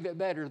 I give it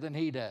better than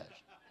he does.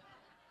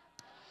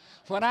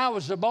 When I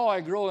was a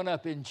boy growing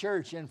up in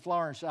church in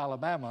Florence,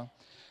 Alabama,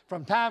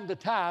 from time to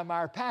time,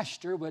 our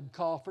pastor would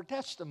call for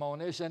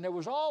testimonies, and there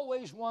was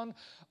always one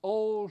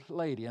old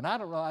lady, and I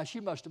don't know, she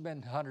must have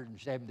been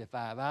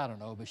 175, I don't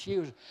know, but she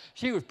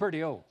was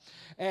pretty old.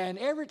 And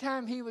every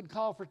time he would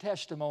call for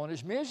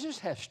testimonies, Mrs.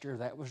 Hester,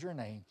 that was her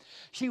name,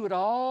 she would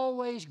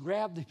always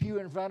grab the pew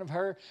in front of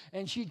her,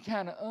 and she'd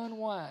kind of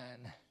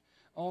unwind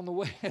on the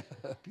way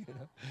up, you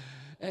know.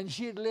 And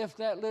she'd lift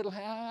that little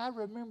hand. I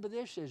remember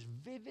this as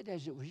vivid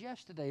as it was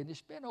yesterday, and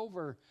it's been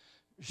over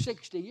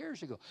 60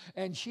 years ago.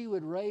 And she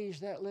would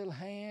raise that little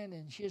hand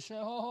and she'd say,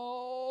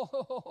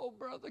 oh,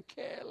 Brother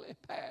Kelly,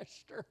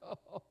 Pastor.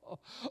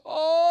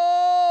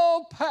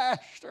 Oh,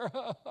 Pastor.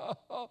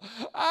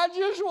 I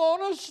just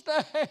want to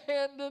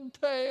stand and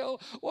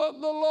tell what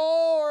the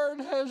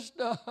Lord has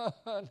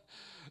done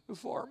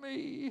for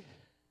me.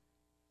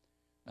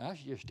 I was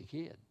just a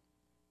kid.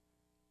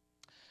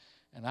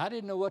 And I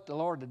didn't know what the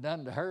Lord had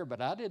done to her,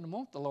 but I didn't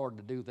want the Lord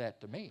to do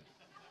that to me.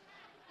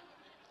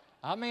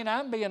 I mean,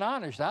 I'm being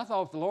honest. I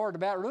thought the Lord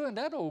about ruined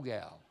that old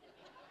gal.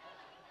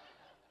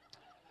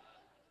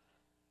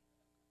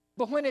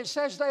 But when it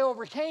says they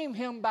overcame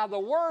him by the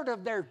word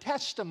of their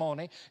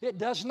testimony, it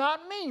does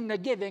not mean the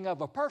giving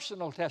of a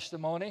personal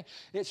testimony.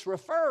 It's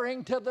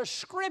referring to the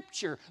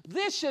Scripture.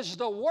 This is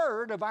the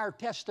word of our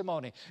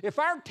testimony. If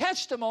our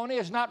testimony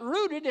is not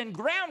rooted and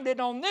grounded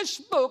on this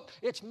book,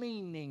 it's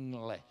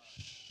meaningless.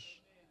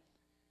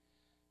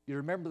 You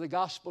remember the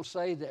Gospels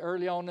say that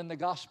early on in the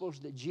Gospels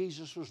that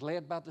Jesus was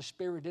led by the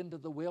Spirit into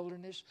the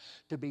wilderness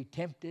to be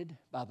tempted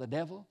by the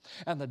devil.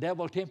 And the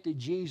devil tempted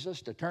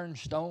Jesus to turn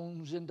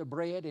stones into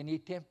bread. And he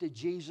tempted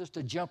Jesus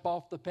to jump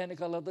off the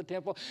pinnacle of the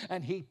temple.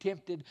 And he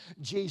tempted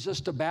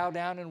Jesus to bow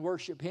down and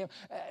worship him.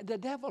 The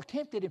devil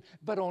tempted him.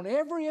 But on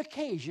every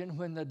occasion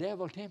when the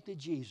devil tempted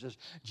Jesus,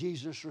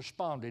 Jesus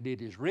responded,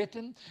 "It is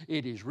written,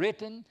 it is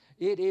written,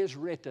 it is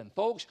written."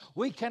 Folks,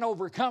 we can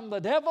overcome the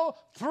devil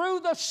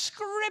through the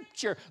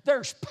Scripture.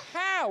 There's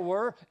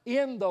power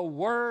in the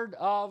Word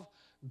of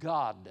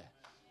God.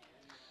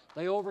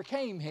 They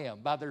overcame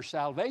him by their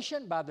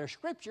salvation, by their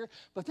Scripture.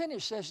 But then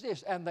it says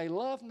this, "And they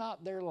loved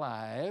not their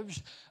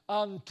lives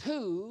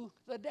unto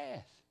the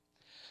death."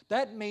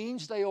 That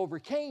means they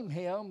overcame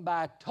him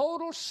by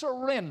total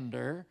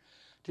surrender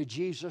to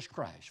Jesus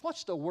Christ.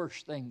 What's the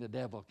worst thing the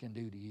devil can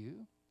do to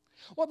you?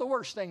 Well, the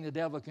worst thing the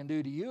devil can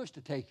do to you is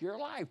to take your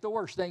life. The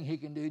worst thing he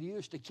can do to you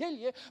is to kill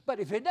you. But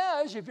if he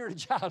does, if you're a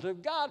child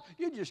of God,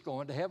 you're just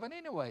going to heaven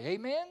anyway.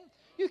 Amen?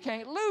 You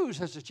can't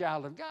lose as a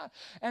child of God.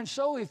 And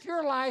so if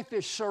your life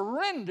is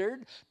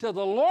surrendered to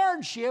the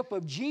lordship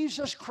of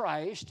Jesus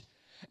Christ,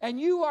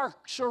 and you are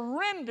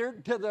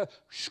surrendered to the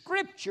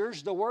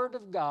Scriptures, the Word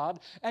of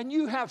God, and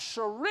you have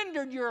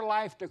surrendered your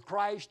life to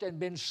Christ and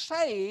been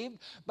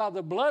saved by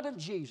the blood of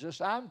Jesus,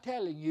 I'm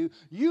telling you,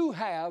 you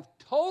have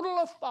total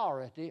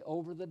authority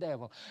over the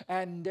devil.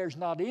 And there's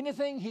not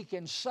anything he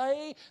can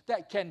say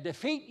that can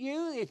defeat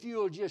you if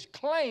you'll just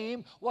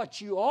claim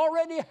what you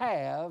already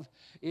have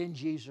in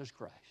Jesus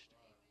Christ.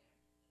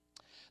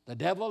 The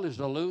devil is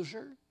a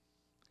loser.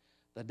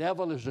 The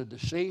devil is a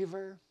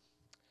deceiver.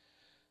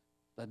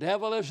 The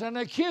devil is an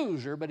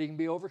accuser, but he can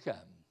be overcome.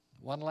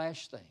 One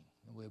last thing,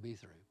 and we'll be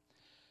through.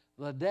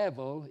 The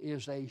devil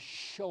is a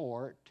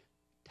short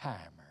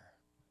timer.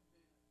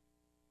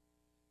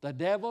 The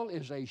devil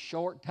is a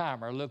short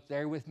timer. Look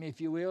there with me, if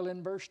you will,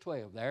 in verse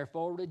 12.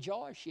 "Therefore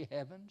rejoice, ye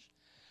heavens,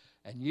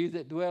 and you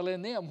that dwell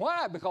in them."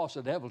 Why? Because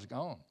the devil's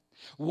gone.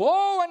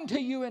 "Woe unto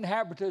you,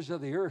 inhabitants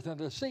of the earth and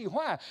the sea."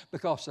 Why?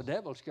 Because the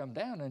devil's come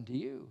down unto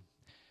you,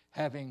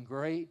 having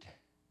great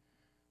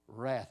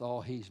wrath.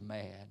 Oh, he's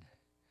mad.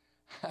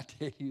 I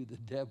tell you, the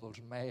devil's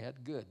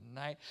mad. Good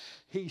night.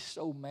 He's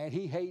so mad.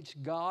 He hates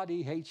God.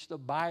 He hates the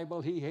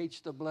Bible. He hates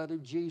the blood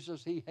of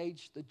Jesus. He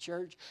hates the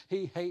church.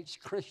 He hates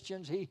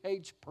Christians. He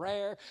hates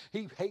prayer.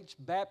 He hates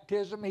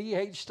baptism. He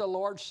hates the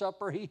Lord's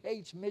Supper. He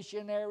hates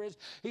missionaries.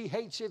 He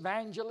hates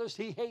evangelists.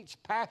 He hates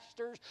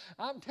pastors.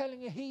 I'm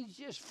telling you, he's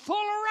just full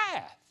of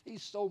wrath.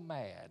 He's so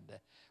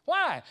mad.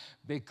 Why?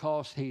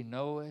 Because he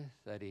knoweth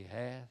that he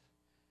hath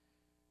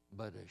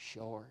but a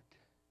short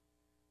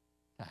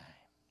time.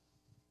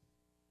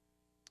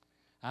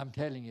 I'm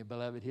telling you,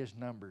 beloved, his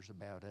number's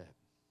about up.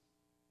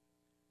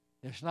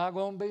 It's not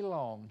going to be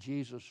long.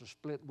 Jesus will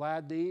split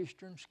wide the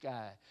eastern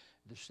sky,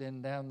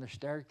 descend down the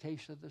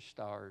staircase of the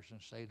stars,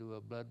 and say to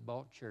a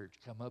blood-bought church,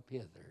 "Come up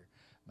hither,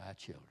 my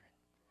children."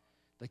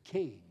 The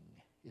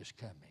King is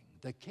coming.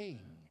 The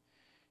King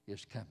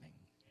is coming.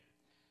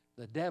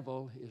 The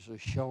devil is a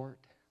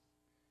short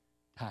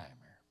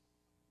timer.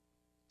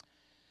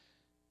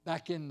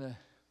 Back in the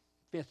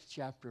 5th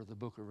chapter of the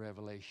book of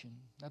Revelation,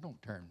 now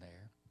don't turn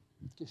there.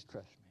 Just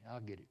trust me, I'll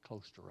get it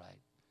close to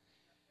right.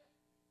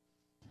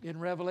 In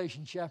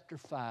Revelation chapter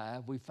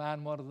 5, we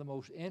find one of the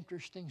most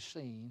interesting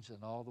scenes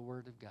in all the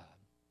Word of God.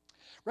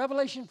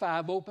 Revelation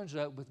 5 opens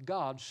up with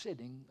God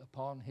sitting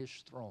upon his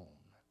throne.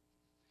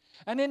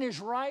 And in his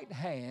right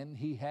hand,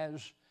 he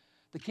has,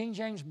 the King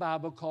James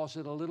Bible calls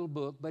it a little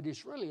book, but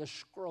it's really a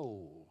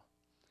scroll.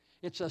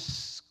 It's a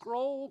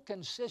scroll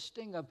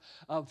consisting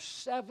of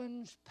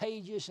 7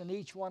 pages, and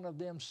each one of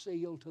them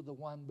sealed to the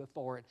one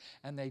before it,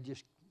 and they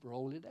just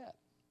roll it up.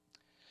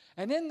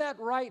 And in that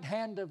right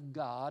hand of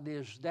God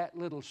is that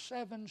little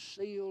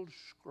 7-sealed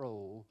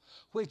scroll,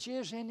 which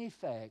is in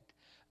effect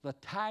the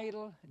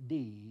title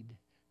deed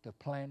to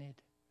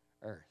planet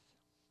Earth.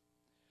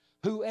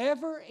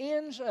 Whoever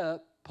ends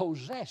up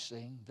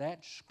possessing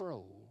that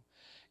scroll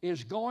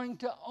is going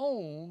to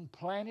own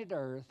planet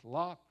Earth,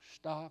 lock,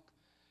 stock,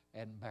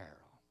 and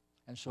barrel.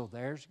 And so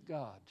there's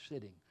God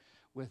sitting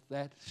with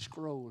that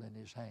scroll in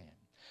his hand.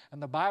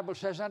 And the Bible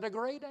says, "And a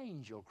great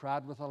angel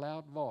cried with a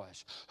loud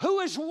voice,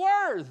 Who is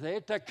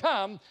worthy to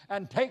come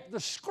and take the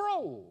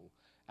scroll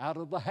out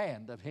of the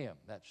hand of him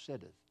that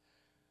sitteth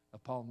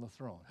upon the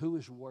throne?" Who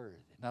is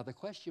worthy? Now the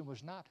question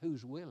was not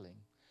who's willing.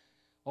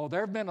 Oh,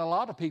 there have been a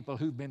lot of people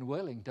who've been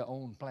willing to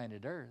own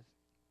planet Earth.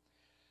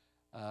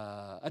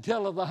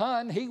 Attila the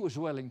Hun, he was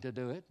willing to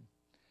do it.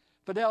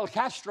 Fidel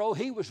Castro,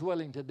 he was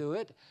willing to do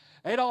it.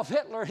 Adolf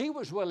Hitler, he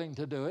was willing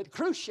to do it.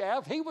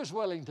 Khrushchev, he was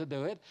willing to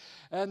do it.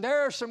 And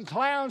there are some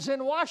clowns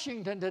in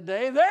Washington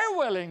today, they're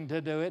willing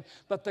to do it.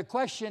 But the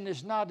question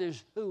is not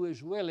who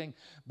is willing,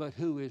 but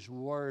who is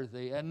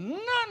worthy. And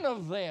none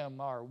of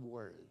them are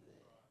worthy.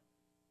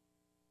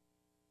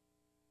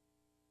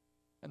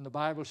 And the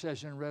Bible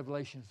says in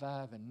Revelation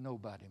 5, and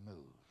nobody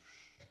moves.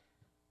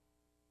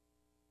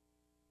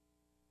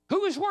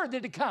 Who is worthy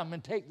to come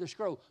and take the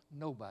scroll?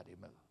 Nobody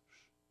moves.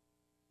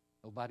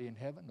 Nobody in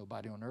heaven,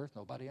 nobody on earth,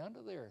 nobody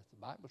under the earth. The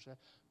Bible says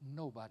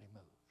nobody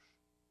moves.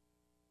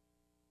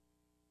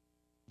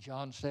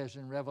 John says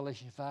in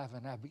Revelation 5,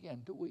 and I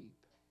began to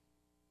weep.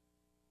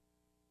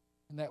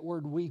 And that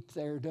word weep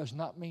there does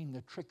not mean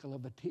the trickle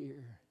of a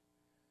tear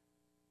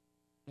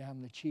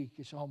down the cheek.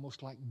 It's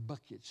almost like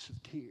buckets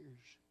of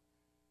tears.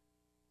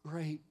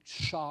 Great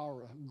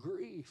sorrow,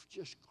 grief,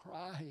 just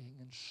crying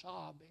and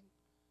sobbing.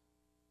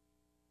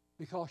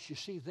 Because you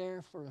see,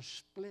 there for a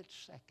split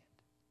second,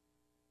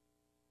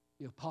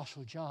 the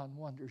Apostle John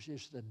wonders,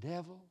 is the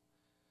devil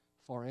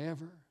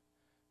forever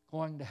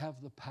going to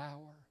have the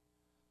power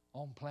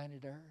on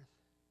planet Earth?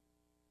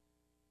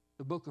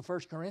 The book of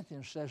 1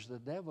 Corinthians says the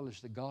devil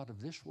is the god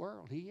of this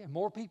world.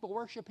 More people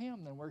worship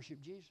him than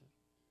worship Jesus.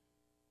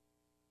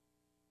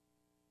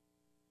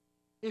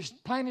 Is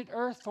planet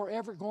Earth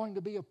forever going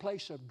to be a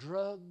place of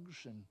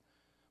drugs and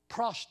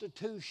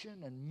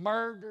prostitution and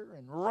murder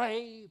and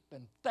rape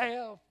and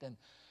theft and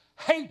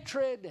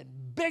hatred and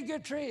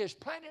bigotry? Is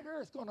planet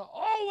Earth going to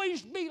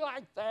always be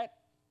like that?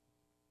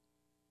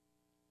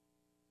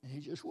 And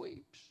he just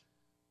weeps.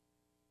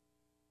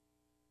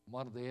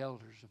 One of the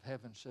elders of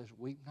heaven says,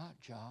 weep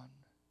not, John.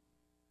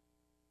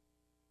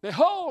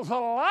 Behold the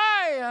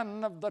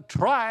Lion of the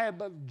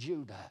tribe of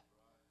Judah.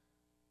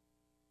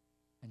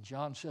 And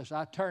John says,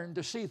 I turned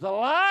to see the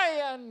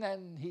Lion,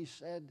 and he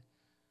said,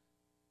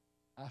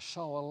 I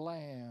saw a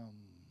lamb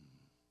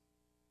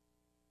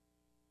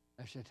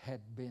as it had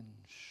been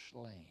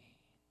slain.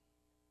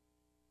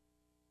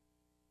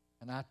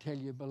 And I tell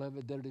you,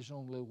 beloved, there is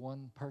only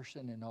one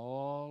person in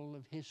all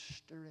of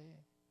history.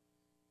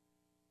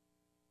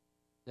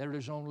 There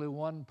is only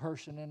one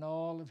person in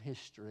all of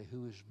history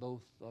who is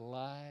both the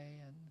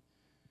Lion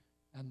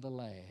and the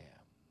Lamb.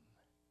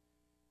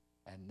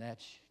 And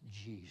that's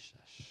Jesus.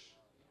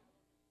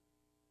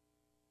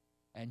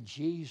 And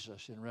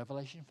Jesus in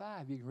Revelation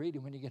 5, you can read it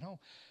when you get home,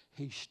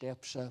 he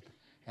steps up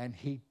and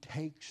he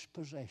takes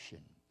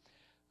possession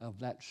of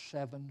that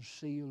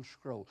 7-seal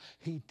scroll.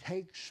 He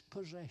takes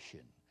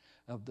possession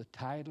of the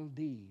title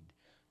deed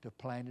to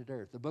planet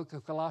Earth. The book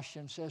of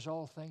Colossians says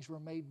all things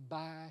were made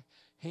by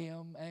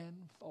him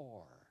and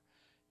for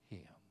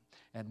him.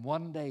 And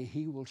one day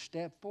he will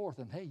step forth,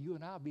 and hey, you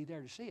and I will be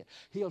there to see it.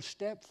 He'll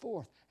step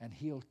forth and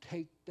he'll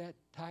take that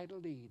title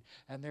deed,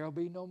 and there'll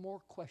be no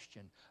more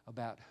question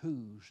about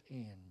who's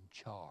in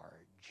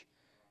charge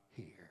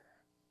here.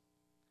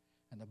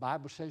 And the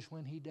Bible says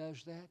when he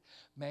does that,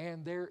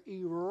 man, there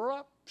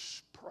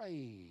erupts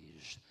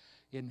praise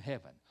in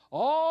heaven.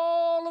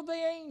 All of the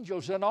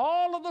angels and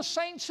all of the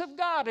saints of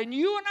God, and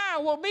you and I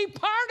will be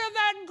part of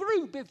that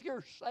group if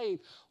you're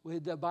saved.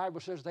 The Bible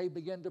says they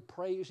begin to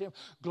praise him.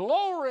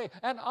 Glory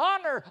and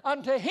honor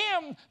unto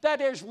him that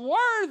is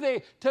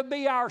worthy to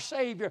be our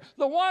Savior,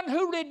 the one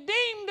who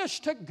redeemed us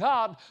to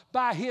God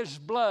by his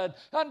blood.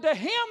 Unto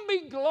him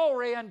be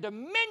glory and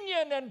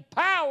dominion and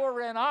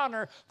power and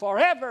honor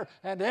forever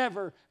and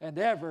ever and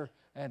ever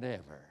and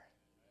ever.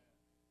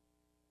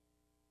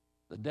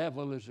 The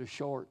devil is a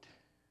short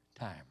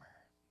timer.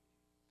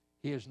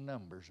 His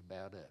number's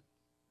about up.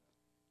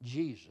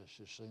 Jesus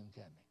is soon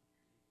coming.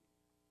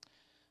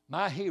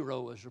 My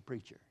hero is a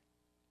preacher.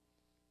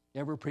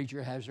 Every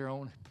preacher has their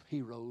own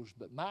heroes,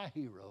 but my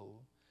hero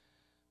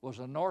was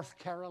a North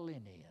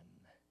Carolinian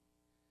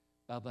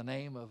by the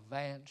name of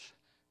Vance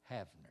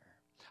Havner.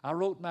 I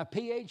wrote my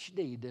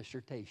PhD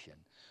dissertation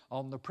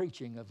on the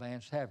preaching of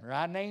Vance Havner.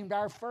 I named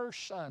our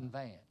first son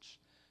Vance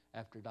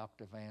after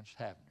Dr. Vance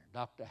Havner.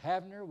 Dr.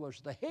 Havner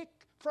was the hick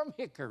from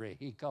Hickory,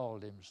 he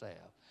called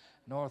himself,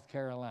 North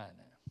Carolina.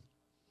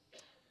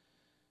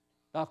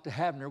 Dr.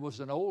 Havner was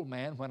an old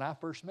man when I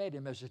first met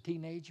him as a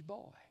teenage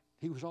boy.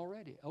 He was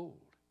already old.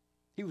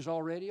 He was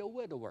already a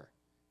widower.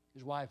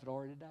 His wife had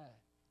already died.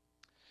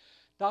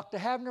 Dr.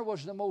 Havner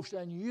was the most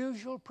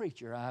unusual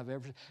preacher I've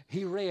ever seen.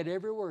 He read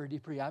every word he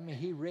preached. I mean,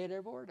 he read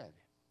every word of it.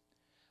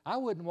 I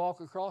wouldn't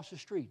walk across the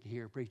street to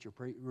hear a preacher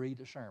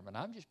read a sermon.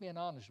 I'm just being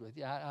honest with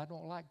you. I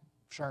don't like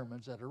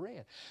sermons that are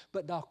read.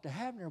 But Dr.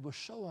 Havner was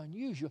so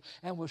unusual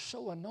and was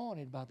so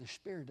anointed by the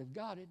Spirit of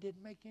God, it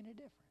didn't make any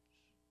difference.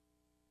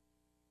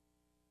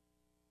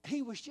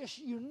 He was just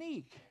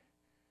unique.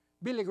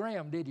 Billy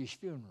Graham did his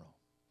funeral.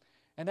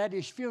 And at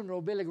his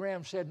funeral, Billy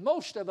Graham said,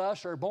 most of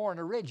us are born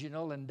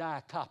original and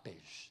die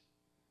copies.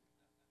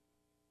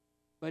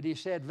 But he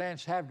said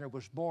Vance Havner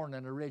was born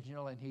an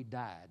original and he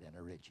died an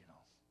original.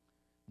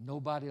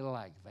 Nobody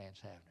liked Vance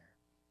Havner.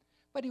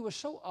 But he was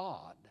so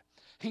odd.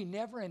 He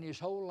never in his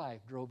whole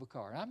life drove a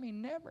car. I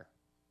mean, never.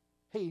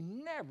 He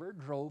never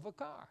drove a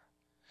car.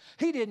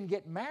 He didn't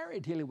get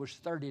married till he was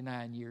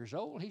 39 years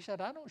old. He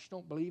said, I just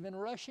don't believe in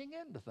rushing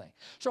into things.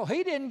 So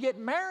he didn't get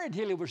married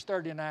till he was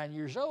 39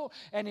 years old,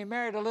 and he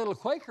married a little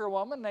Quaker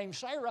woman named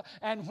Sarah,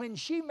 and when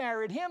she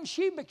married him,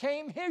 she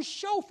became his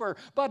chauffeur.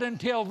 But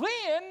until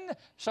then,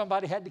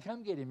 somebody had to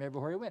come get him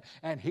everywhere he went.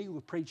 And he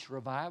would preach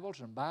revivals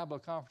and Bible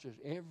conferences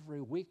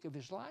every week of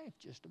his life,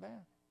 just about.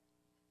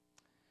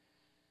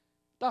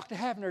 Dr.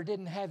 Havner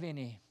didn't have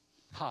any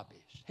hobbies.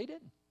 He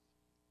didn't.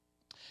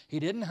 He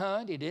didn't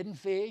hunt, he didn't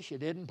fish, he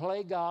didn't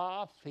play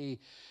golf, he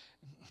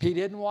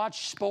didn't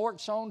watch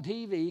sports on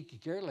TV, he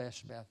could care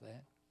less about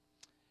that.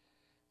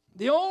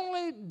 The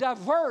only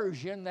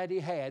diversion that he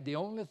had, the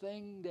only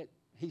thing that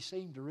he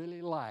seemed to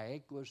really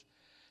like was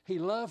he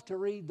loved to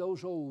read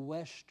those old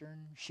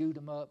Western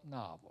shoot-'em-up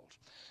novels.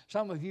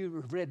 Some of you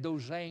have read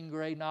those Zane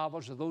Grey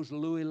novels or those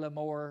Louis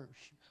L'Amour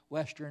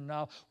Western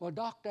novels. Well,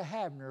 Dr.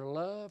 Havner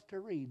loved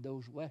to read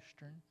those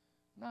Western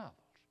novels.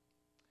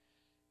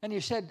 And he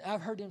said,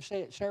 I've heard him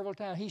say it several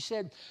times. He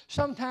said,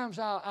 sometimes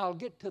I'll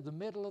get to the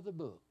middle of the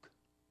book.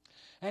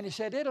 And he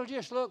said, it'll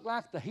just look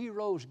like the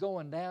hero's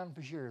going down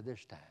for sure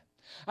this time.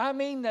 I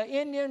mean, the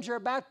Indians are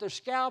about to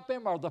scalp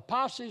him, or the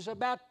posse's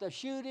about to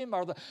shoot him,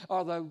 or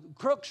the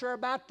crooks are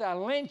about to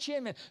lynch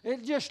him. And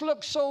it just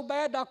looks so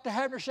bad. Dr.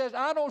 Havner says,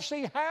 I don't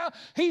see how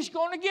he's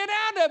going to get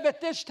out of it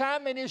this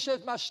time. And he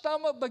says, my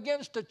stomach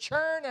begins to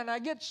churn, and I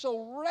get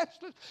so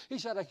restless. He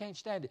said, I can't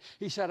stand it.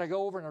 He said, I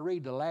go over and I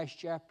read the last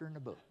chapter in the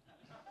book.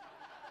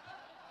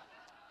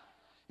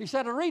 He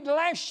said, I read the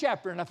last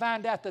chapter and I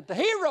find out that the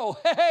hero,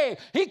 hey,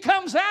 he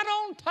comes out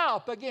on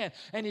top again.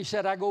 And he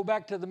said, I go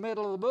back to the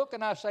middle of the book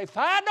and I say,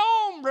 fight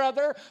on,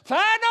 brother. Fight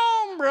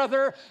on,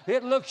 brother.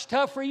 It looks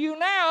tough for you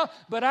now,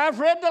 but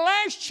I've read the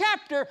last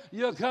chapter.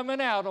 You're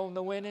coming out on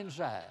the winning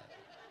side.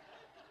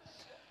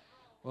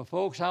 Well,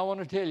 folks, I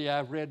want to tell you,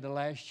 I've read the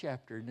last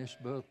chapter in this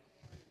book,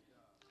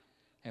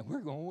 and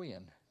we're going to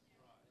win.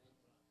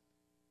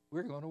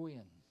 We're going to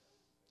win.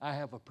 I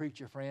have a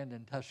preacher friend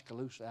in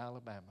Tuscaloosa,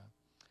 Alabama.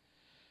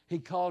 He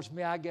calls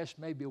me, I guess,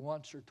 maybe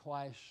once or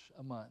twice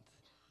a month.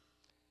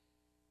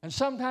 And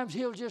sometimes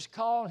he'll just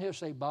call and he'll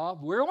say,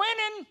 Bob, we're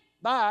winning.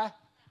 Bye.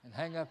 And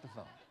hang up the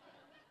phone.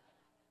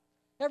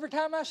 Every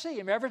time I see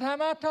him, every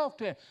time I talk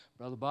to him,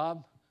 Brother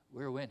Bob,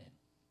 we're winning.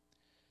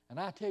 And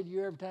I tell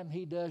you, every time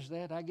he does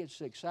that, I get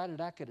so excited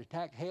I could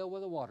attack hell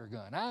with a water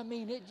gun. I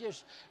mean, it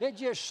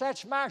just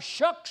sets my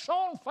shucks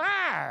on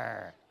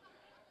fire.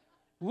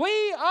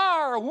 We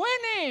are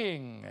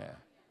winning.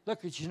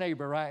 Look at your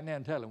neighbor right now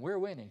and tell him, we're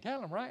winning.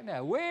 Tell him right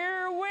now,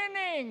 we're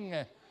winning.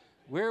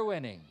 We're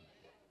winning.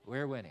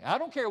 We're winning. I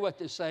don't care what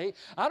they say.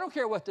 I don't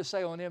care what they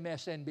say on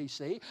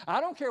MSNBC. I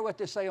don't care what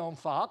they say on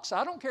Fox.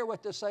 I don't care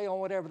what they say on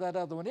whatever that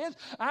other one is.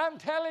 I'm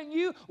telling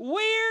you,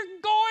 we're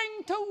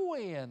going to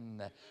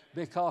win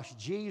because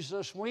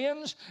Jesus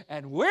wins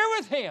and we're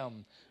with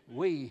Him.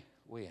 We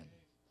win.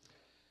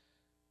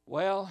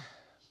 Well,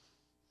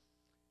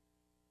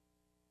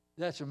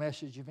 that's a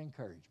message of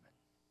encouragement.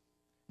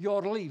 You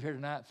ought to leave here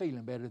tonight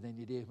feeling better than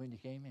you did when you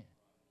came in.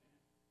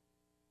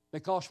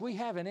 Because we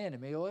have an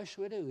enemy. Oh, yes,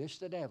 we do. It's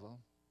the devil.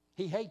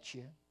 He hates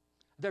you.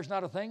 There's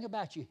not a thing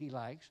about you he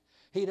likes.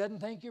 He doesn't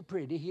think you're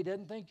pretty. He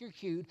doesn't think you're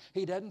cute.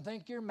 He doesn't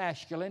think you're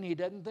masculine. He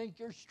doesn't think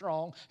you're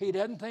strong. He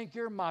doesn't think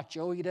you're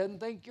macho. He doesn't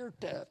think you're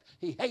tough.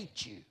 He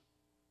hates you.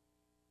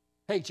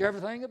 Hates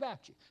everything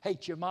about you.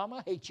 Hates your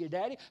mama. Hates your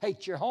daddy.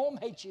 Hates your home.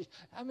 Hates you.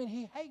 I mean,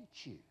 he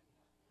hates you.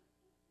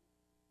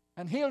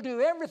 And he'll do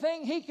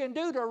everything he can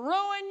do to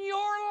ruin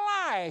your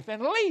life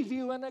and leave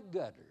you in a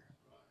gutter.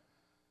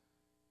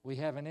 We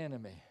have an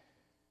enemy.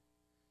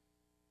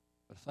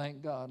 But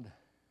thank God,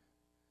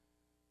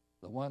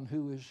 the one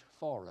who is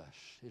for us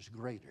is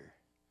greater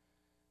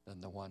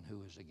than the one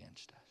who is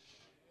against us.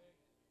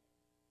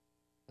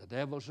 The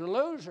devil's a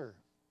loser.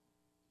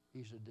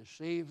 He's a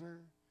deceiver.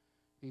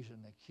 He's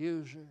an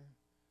accuser.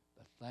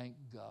 But thank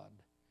God,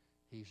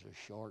 he's a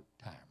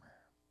short-timer.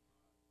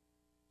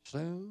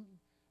 Soon,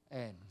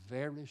 and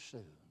very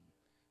soon,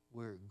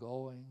 we're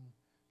going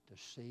to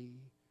see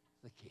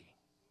the King.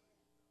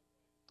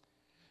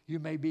 You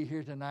may be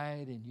here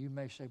tonight and you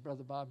may say,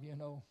 Brother Bob, you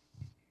know,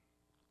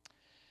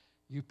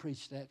 you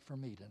preached that for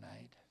me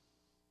tonight.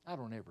 I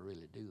don't ever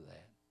really do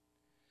that.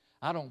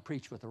 I don't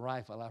preach with a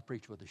rifle. I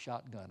preach with a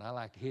shotgun. I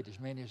like to hit as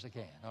many as I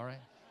can, all right?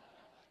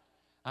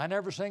 I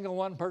never single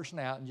one person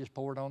out and just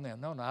pour it on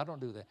them. No, I don't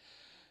do that.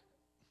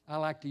 I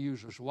like to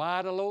use as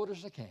wide a load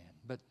as I can.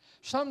 But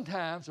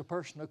sometimes a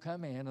person will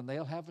come in and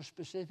they'll have a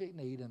specific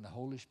need and the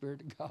Holy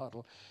Spirit of God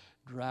will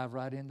drive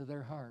right into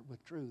their heart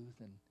with truth.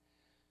 And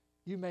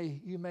you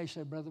may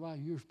say, Brother Bob,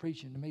 you were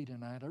preaching to me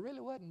tonight. I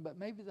really wasn't, but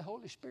maybe the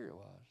Holy Spirit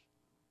was.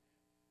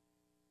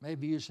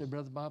 Maybe you say,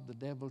 Brother Bob, the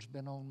devil's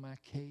been on my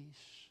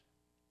case.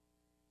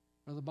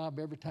 Brother Bob,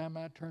 every time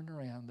I turn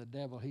around, the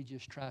devil, he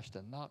just tries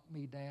to knock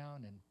me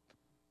down and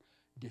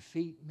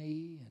defeat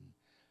me, and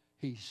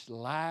he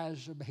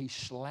lies, he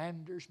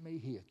slanders me,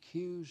 he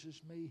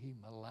accuses me, he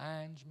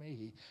maligns me,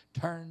 he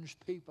turns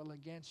people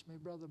against me,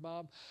 Brother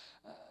Bob.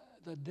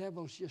 The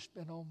devil's just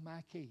been on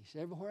my case.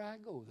 Everywhere I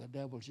go, the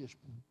devil's just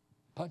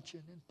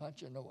punching and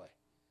punching away.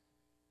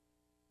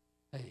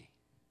 Hey,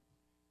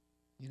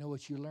 you know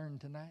what you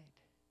learned tonight?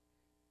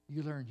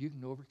 You learned you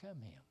can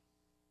overcome him.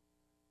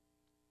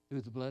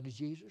 Through the blood of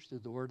Jesus, through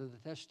the word of the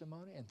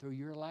testimony, and through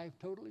your life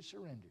totally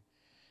surrendered.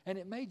 And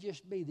it may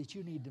just be that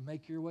you need to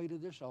make your way to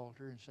this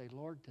altar and say,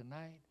 Lord,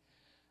 tonight,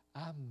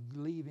 I'm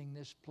leaving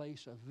this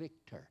place a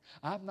victor.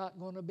 I'm not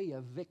going to be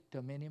a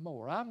victim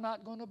anymore. I'm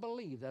not going to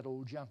believe that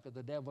old junk of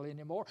the devil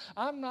anymore.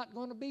 I'm not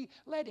going to be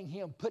letting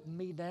him putting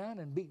me down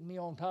and beating me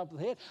on top of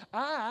the head.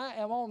 I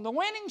am on the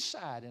winning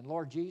side. And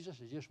Lord Jesus,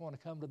 I just want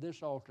to come to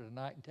this altar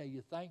tonight and tell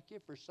you thank you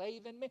for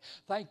saving me.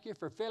 Thank you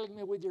for filling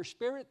me with your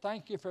Spirit.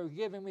 Thank you for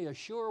giving me a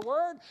sure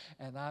word.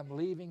 And I'm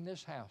leaving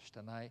this house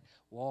tonight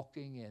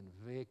walking in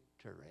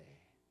victory.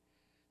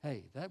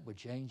 Hey, that would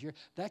change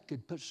that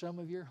could put some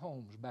of your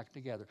homes back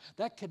together.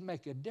 That could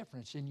make a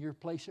difference in your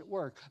place at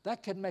work.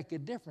 That could make a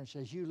difference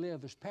as you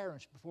live as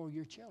parents before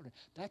your children.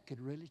 That could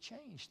really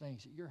change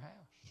things at your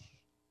house.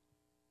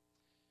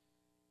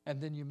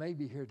 And then you may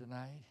be here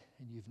tonight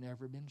and you've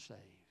never been saved.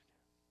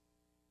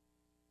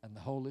 And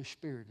the Holy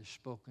Spirit has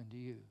spoken to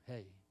you.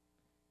 Hey,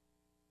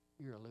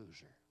 you're a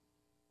loser.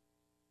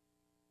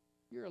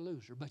 You're a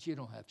loser, but you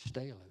don't have to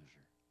stay a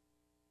loser.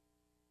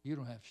 You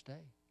don't have to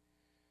stay.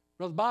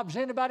 Brother Bob, has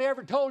anybody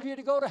ever told you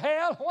to go to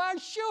hell? Why,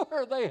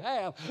 sure they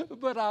have,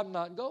 but I'm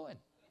not going.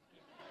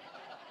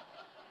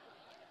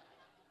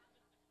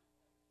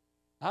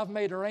 I've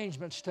made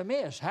arrangements to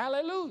miss.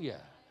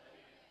 Hallelujah.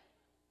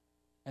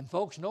 And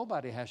folks,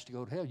 nobody has to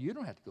go to hell. You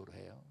don't have to go to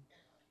hell.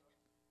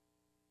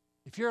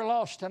 If you're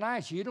lost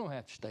tonight, you don't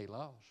have to stay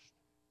lost.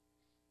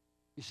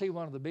 You see,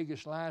 one of the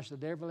biggest lies the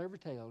devil ever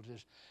tells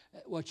is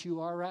what you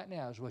are right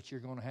now is what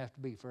you're going to have to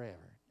be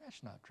forever.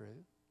 That's not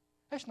true.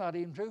 That's not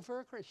even true for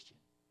a Christian.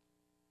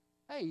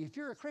 Hey, if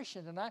you're a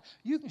Christian tonight,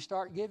 you can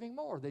start giving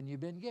more than you've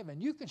been given.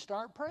 You can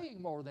start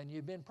praying more than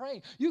you've been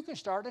praying. You can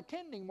start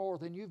attending more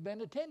than you've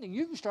been attending.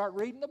 You can start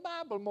reading the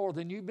Bible more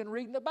than you've been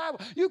reading the Bible.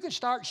 You can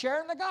start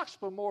sharing the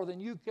gospel more than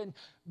you've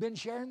been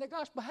sharing the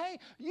gospel. Hey,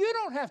 you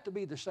don't have to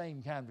be the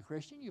same kind of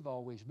Christian you've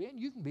always been.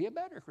 You can be a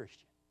better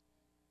Christian.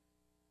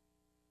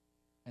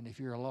 And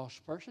if you're a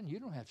lost person, you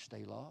don't have to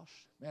stay lost.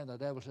 Man, the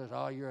devil says,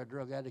 oh, you're a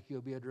drug addict,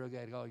 you'll be a drug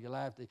addict all your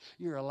life.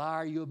 You're a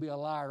liar, you'll be a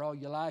liar all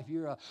your life.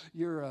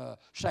 You're a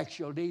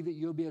sexual deviant,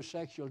 you'll be a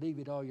sexual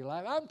deviant all your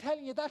life. I'm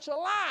telling you, that's a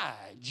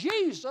lie.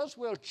 Jesus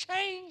will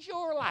change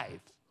your life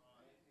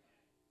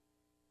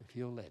if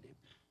you'll let him.